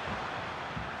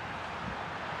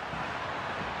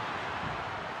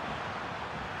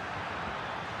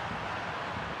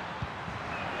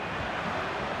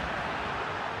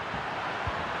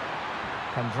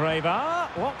 Candreva,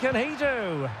 what can he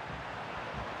do?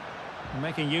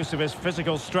 Making use of his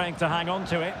physical strength to hang on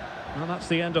to it. Well, that's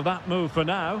the end of that move for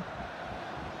now.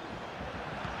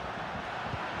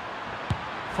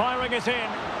 Firing it in.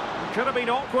 Could have been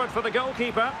awkward for the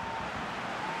goalkeeper.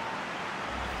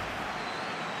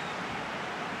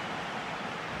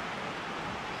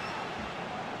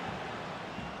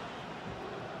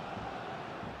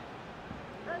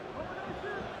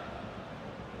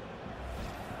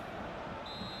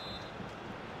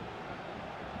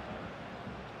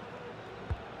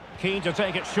 Keen to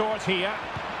take it short here.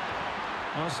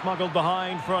 Well, smuggled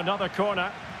behind for another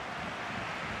corner.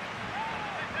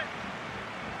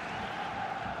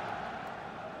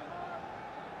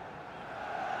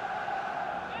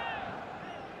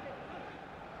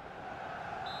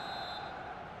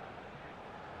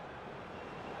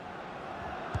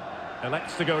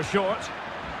 Elects to go short.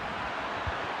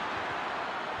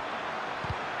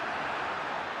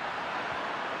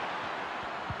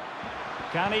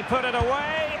 Can he put it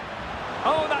away?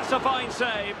 Oh, that's a fine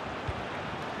save.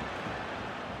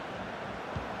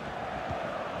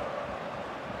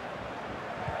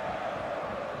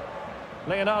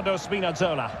 Leonardo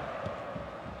Spinazzola.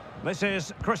 This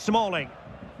is Chris Smalling.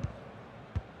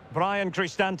 Brian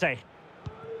Cristante.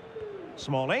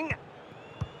 Smalling.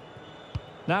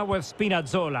 Now with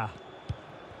Spinazzola.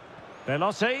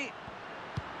 Veloci.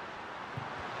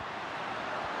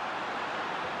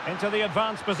 Into the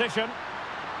advanced position.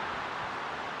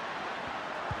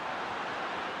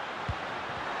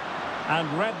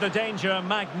 And read the danger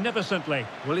magnificently.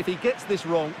 Well, if he gets this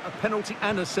wrong, a penalty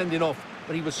and a sending off,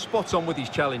 but he was spot on with his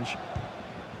challenge.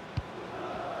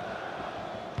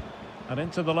 And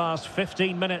into the last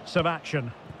 15 minutes of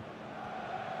action.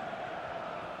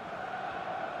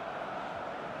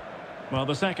 Well,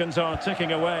 the seconds are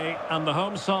ticking away and the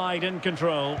home side in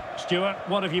control. Stuart,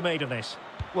 what have you made of this?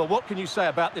 Well, what can you say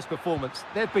about this performance?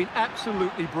 They've been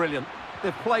absolutely brilliant.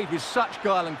 They've played with such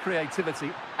guile and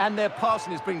creativity, and their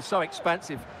passing has been so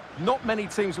expansive. Not many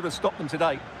teams would have stopped them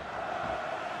today.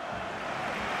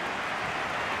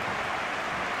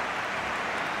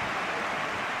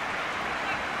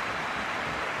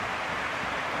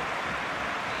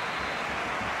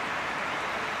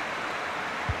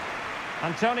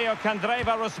 Antonio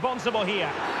Candreva responsible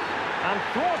here. And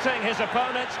thwarting his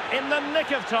opponent in the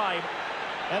nick of time.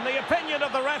 In the opinion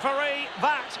of the referee,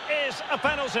 that is a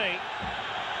penalty.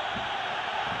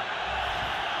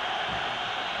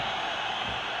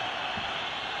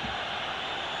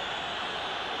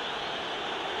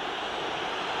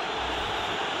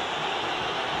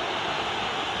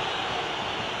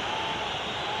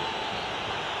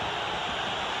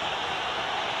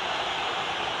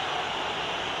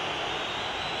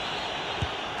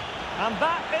 And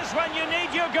that is when you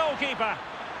need your goalkeeper.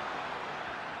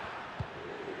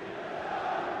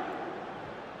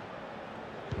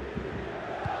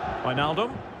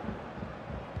 Wijnaldum.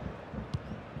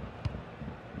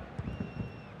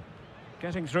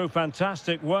 Getting through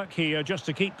fantastic work here just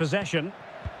to keep possession.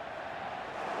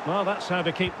 Well, that's how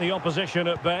to keep the opposition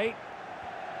at bay.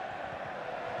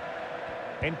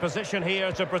 In position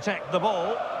here to protect the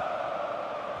ball.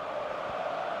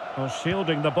 Well,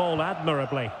 shielding the ball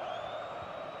admirably.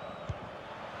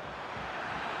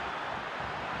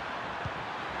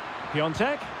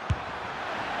 Piontek.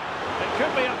 It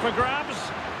could be up for grabs.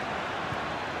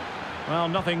 Well,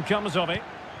 nothing comes of it.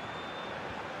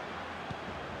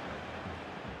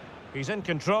 He's in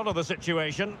control of the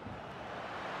situation.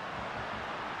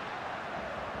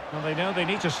 Well, they know they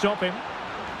need to stop him.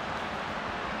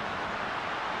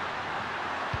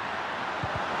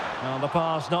 Well, the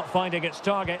pass not finding its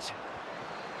target.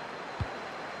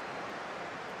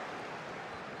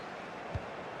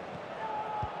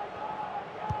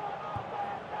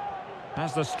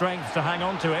 Has the strength to hang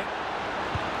on to it.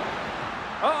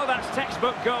 Oh, that's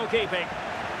textbook goalkeeping.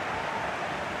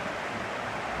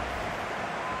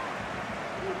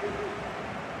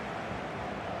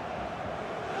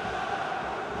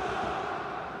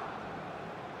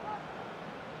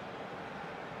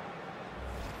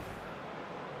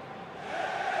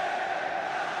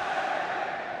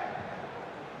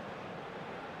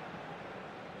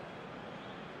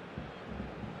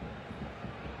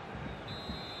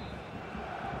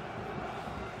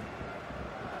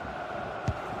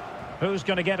 Who's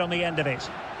going to get on the end of it?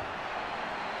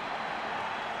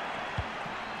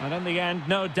 And in the end,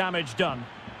 no damage done.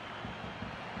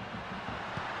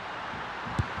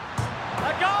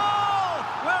 A goal!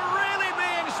 We're really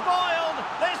being spoiled.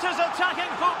 This is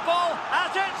attacking football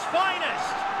at its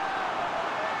finest.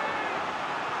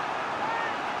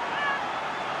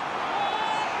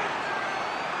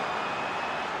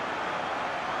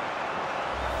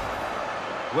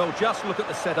 Well, just look at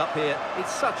the setup here. It's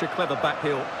such a clever back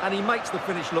heel, and he makes the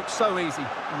finish look so easy.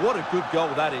 What a good goal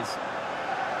that is.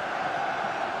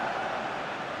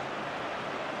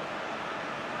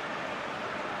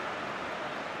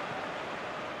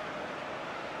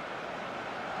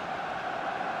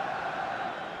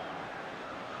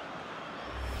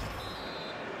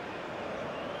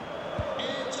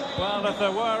 Well, if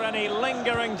there were any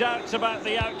lingering doubts about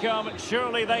the outcome,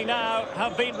 surely they now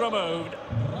have been removed.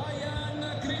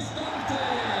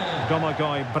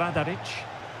 Domagoj Bradaric.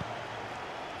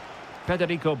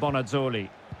 Federico Bonazzoli.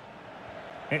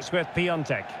 It's with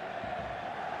Piontek.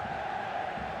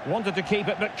 Wanted to keep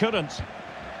it but couldn't.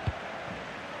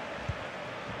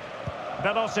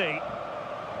 Belotti.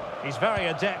 He's very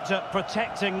adept at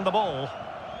protecting the ball.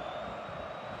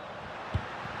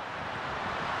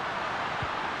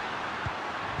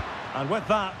 And with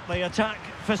that, the attack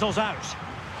fizzles out.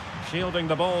 Shielding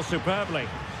the ball superbly.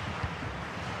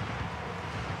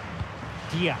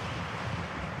 Dia.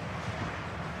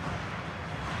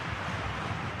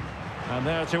 And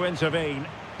there to intervene.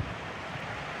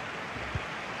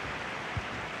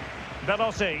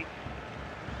 Belotti.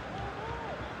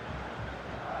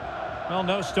 Well,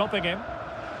 no stopping him.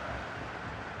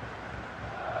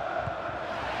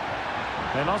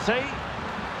 Belotti.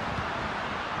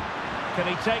 Can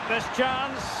he take this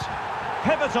chance?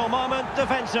 Pivotal moment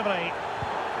defensively.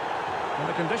 Well,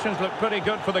 the conditions look pretty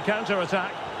good for the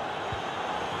counter-attack.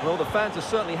 Well, the fans are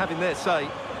certainly having their say.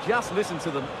 Just listen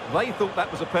to them. They thought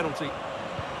that was a penalty.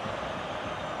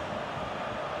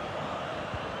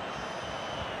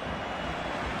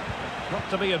 Not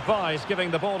to be advised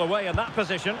giving the ball away in that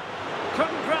position.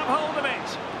 Couldn't grab hold of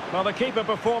it. Well, the keeper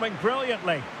performing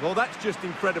brilliantly. Well, that's just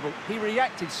incredible. He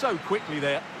reacted so quickly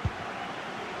there.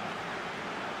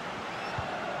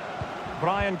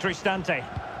 Brian Cristante.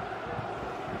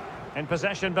 In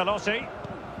possession, Veloci.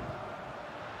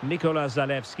 Nikola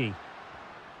Zalewski.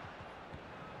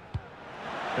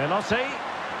 Veloci.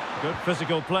 Good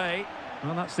physical play.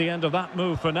 Well, that's the end of that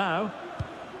move for now.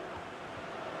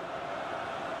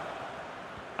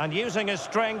 And using his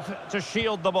strength to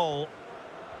shield the ball.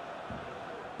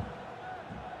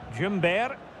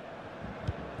 Jumber.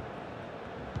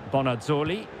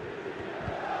 Bonazzoli.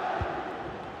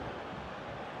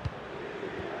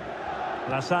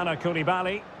 Lassana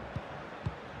Koulibaly.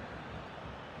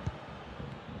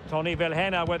 Tony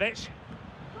Vilhena with it.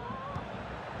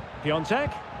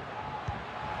 Piontek.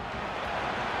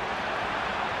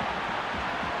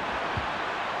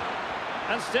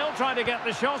 And still trying to get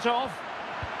the shot off.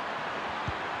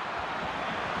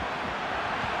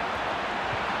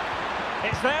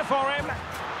 It's there for him.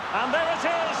 And there it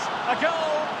is, a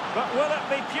goal. But will it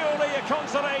be purely a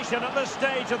consolation at this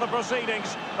stage of the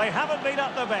proceedings? They haven't been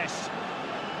at their best.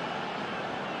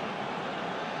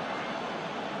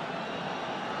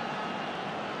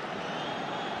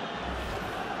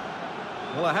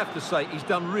 Well, I have to say, he's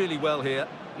done really well here.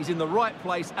 He's in the right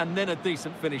place and then a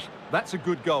decent finish. That's a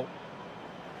good goal.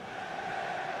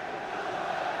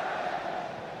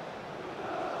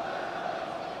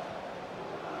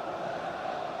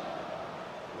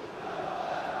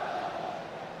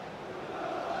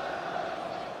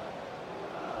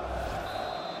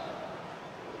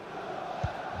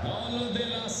 Gol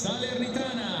della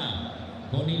Salernitana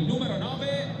con il numero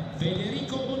 9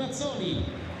 Federico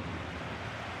Bonazzoli.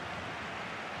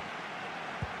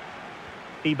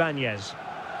 Ibanez.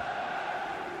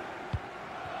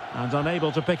 And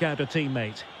unable to pick out a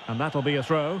teammate. And that'll be a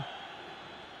throw.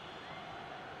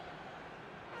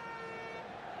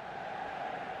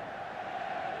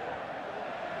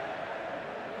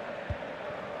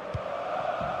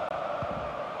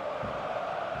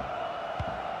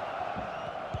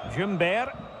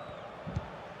 Jumber.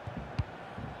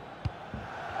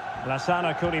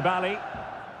 Lassana Koulibaly.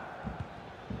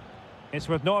 It's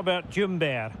with Norbert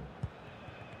Jumber.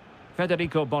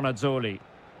 Federico Bonazzoli,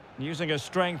 using his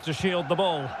strength to shield the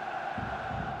ball.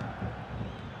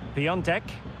 Piontek.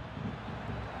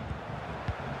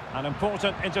 An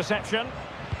important interception.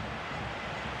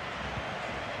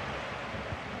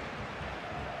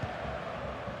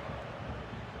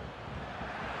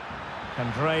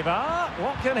 Candreva,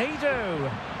 what can he do?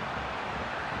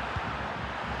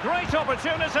 Great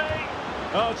opportunity.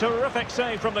 Oh, terrific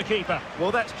save from the keeper.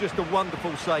 Well, that's just a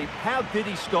wonderful save. How did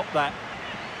he stop that?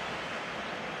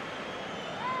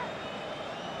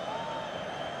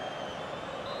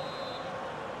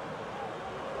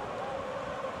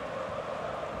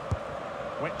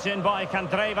 Whipped in by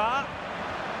Candreva.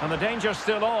 And the danger's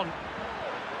still on.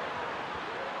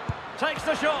 Takes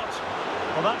the shot.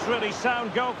 Well, that's really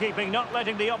sound goalkeeping, not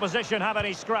letting the opposition have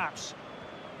any scraps.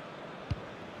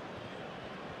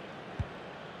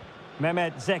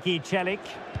 Mehmet Zeki Çelik.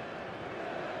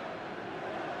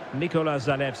 Nikola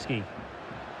Zalewski.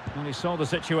 And he saw the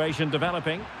situation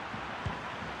developing.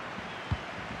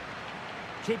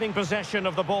 Keeping possession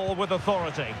of the ball with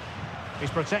authority.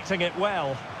 He's protecting it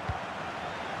well.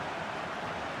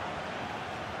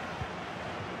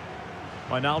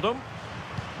 Wijnaldum.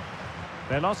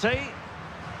 Veloci.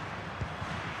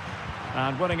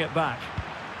 And winning it back.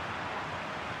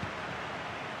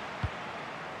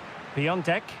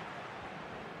 Piontek.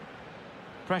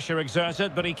 Pressure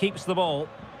exerted, but he keeps the ball.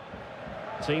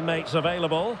 Teammates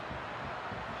available.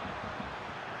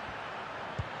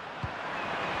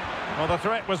 Well, the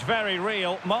threat was very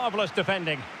real. Marvellous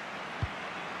defending.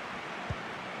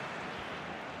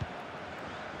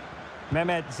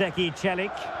 Mehmet Zeki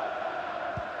Çelik.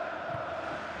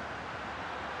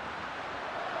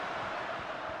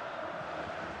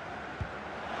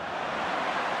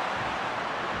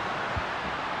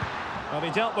 Well, he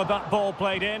dealt with that ball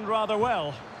played in rather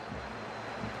well.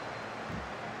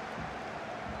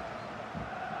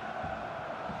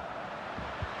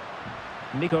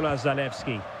 Nikola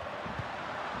Zalewski.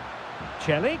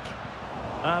 Çelik.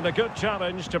 And a good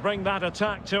challenge to bring that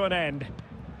attack to an end.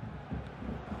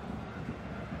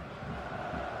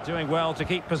 Doing well to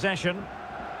keep possession.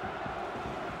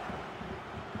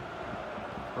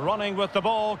 Running with the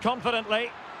ball confidently.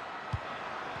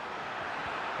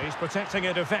 He's protecting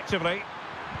it effectively.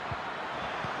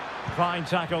 Fine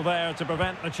tackle there to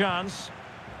prevent the chance.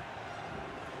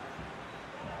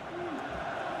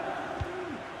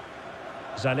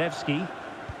 Zalewski.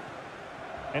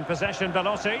 In possession,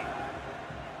 Velotti.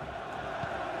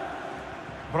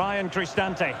 Brian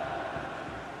Cristante.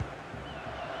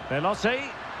 Velotti.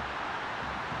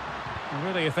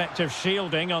 Really effective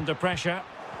shielding under pressure.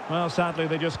 Well, sadly,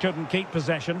 they just couldn't keep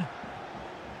possession.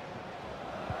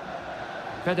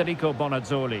 Federico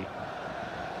Bonazzoli.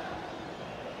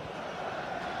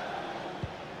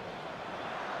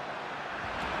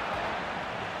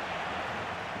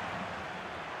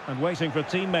 And waiting for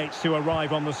teammates to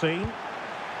arrive on the scene.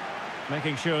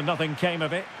 Making sure nothing came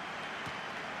of it.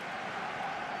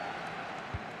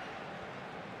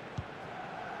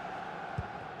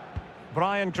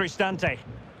 Brian Cristante.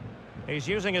 He's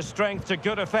using his strength to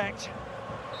good effect.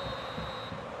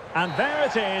 And there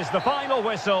it is, the final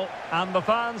whistle. And the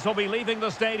fans will be leaving the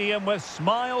stadium with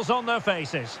smiles on their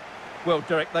faces. Well,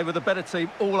 Derek, they were the better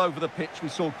team all over the pitch. We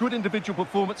saw good individual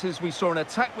performances. We saw an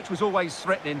attack which was always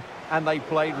threatening. And they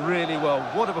played really well.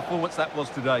 What a performance that was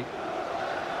today.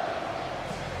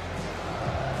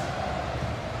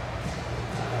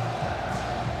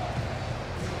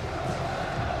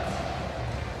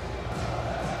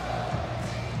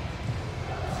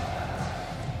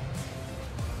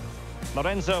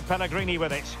 Lorenzo Pellegrini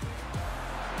with it.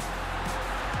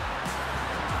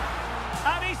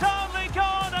 And he's only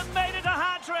gone and made it a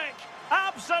hat-trick.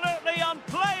 Absolutely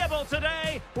unplayable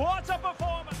today. What a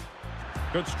performance.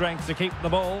 Good strength to keep the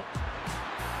ball.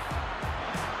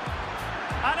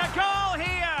 And a goal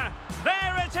here.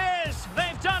 There it is.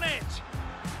 They've done it.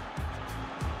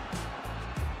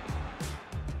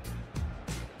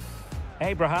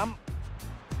 Abraham.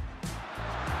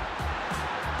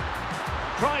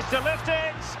 Tries to lift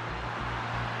it.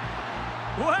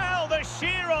 Well, the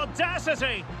sheer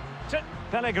audacity to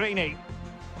Pellegrini.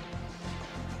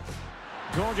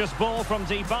 Gorgeous ball from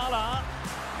Dybala.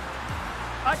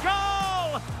 A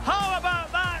goal! How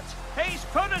about that? He's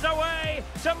put it away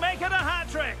to make it a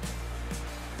hat-trick.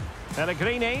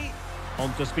 Pellegrini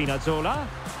on to Spinazzola.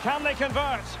 Can they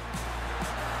convert?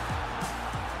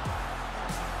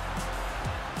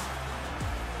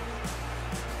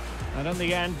 And in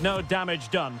the end, no damage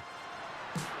done.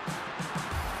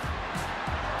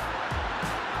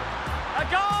 A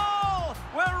goal!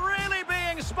 We're really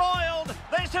being spoiled.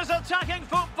 This is attacking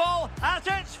football at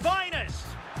its finest.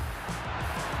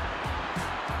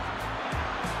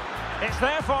 It's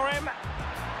there for him.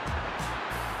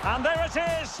 And there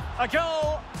it is, a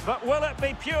goal. But will it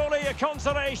be purely a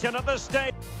consolation at this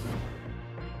stage?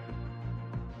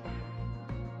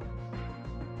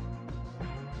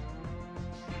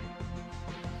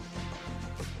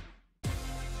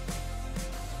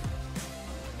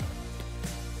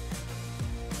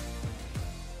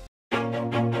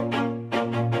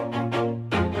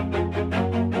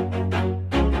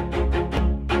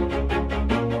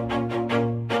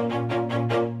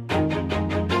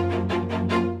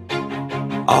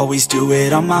 Always do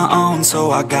it on my own,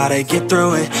 so I gotta get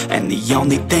through it. And the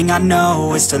only thing I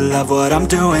know is to love what I'm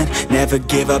doing. Never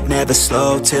give up, never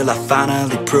slow, till I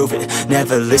finally prove it.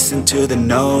 Never listen to the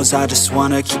no's, I just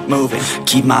wanna keep moving.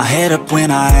 Keep my head up when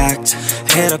I act,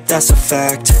 head up, that's a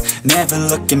fact. Never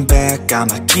looking back,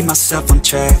 I'ma keep myself on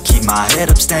track. Keep my head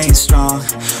up, staying strong,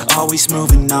 always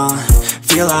moving on.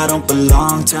 Feel I don't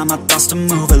belong, tell my thoughts to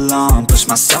move along. Push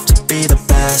myself to be the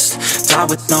best, die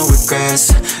with no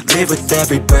regrets. Live with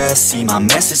every breath, see my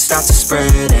message start to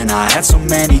spread. And I had so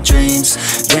many dreams,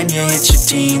 then you hit your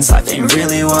teens. Life ain't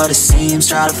really what it seems,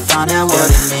 try to find out what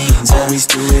it means. Always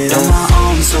do it on my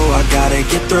own, so I gotta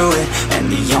get through it. And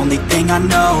the only thing I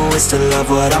know is to love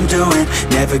what I'm doing.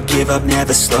 Never give up,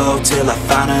 never slow, till I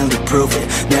finally prove it.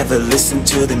 Never listen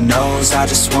to the no's, I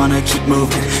just wanna keep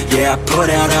moving. Yeah, I put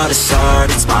out all this art,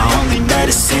 it's my only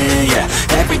medicine. Yeah,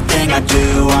 everything I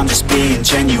do, I'm just being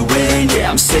genuine. Yeah,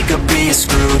 I'm sick of being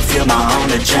screwed, feel my own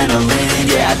adrenaline.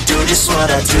 Yeah, I do just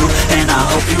what I do, and I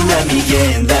hope you let me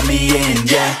in,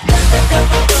 yeah.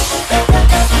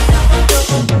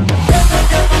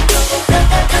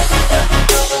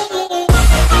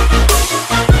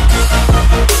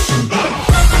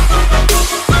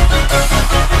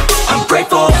 I'm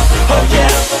grateful, oh yeah,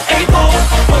 able,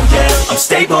 oh yeah, I'm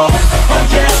stable, oh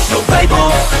yeah, no label,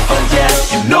 oh yeah,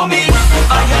 you know me,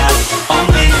 I have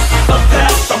only a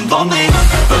path, I'm lonely,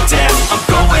 but damn, I'm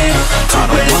going to win. I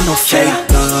don't want no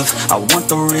fake love, I want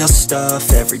the real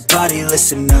stuff, everybody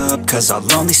listen up, cause I'll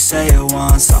only say it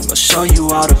once. I'm gonna show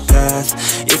you all the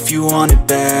path. If you want it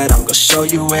bad, I'm gonna show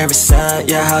you where it's at.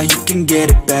 Yeah, how you can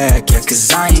get it back. Yeah, cause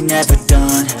I ain't never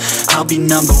done. I'll be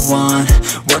number one,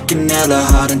 working hella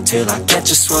hard until I get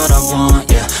just what I want.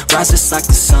 Yeah, rises like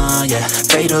the sun, yeah,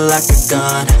 fatal like a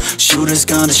gun. Shooters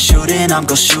gonna shoot and I'm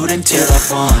gonna shoot until I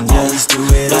won. Yeah, always do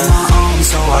it on my own,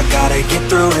 so I gotta get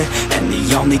through it. And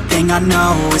the only thing I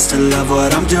know is to love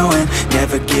what I'm doing.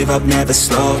 Never give up, never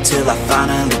slow, till I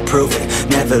finally prove it.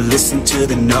 Never listen to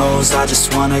the no's, I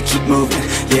just wanna keep moving.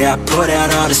 Yeah, I put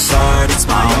out all this art, it's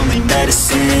my only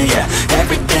medicine. Yeah,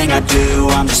 everything I do,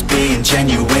 I'm just being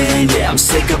genuine. Yeah, I'm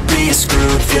sick of being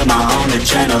screwed, feel my own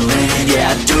adrenaline. Yeah,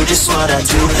 I do just what I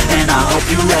do, and I hope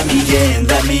you let me in,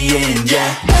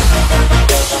 yeah.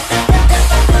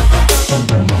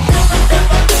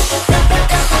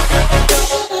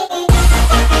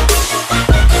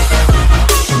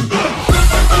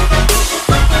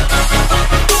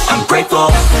 I'm grateful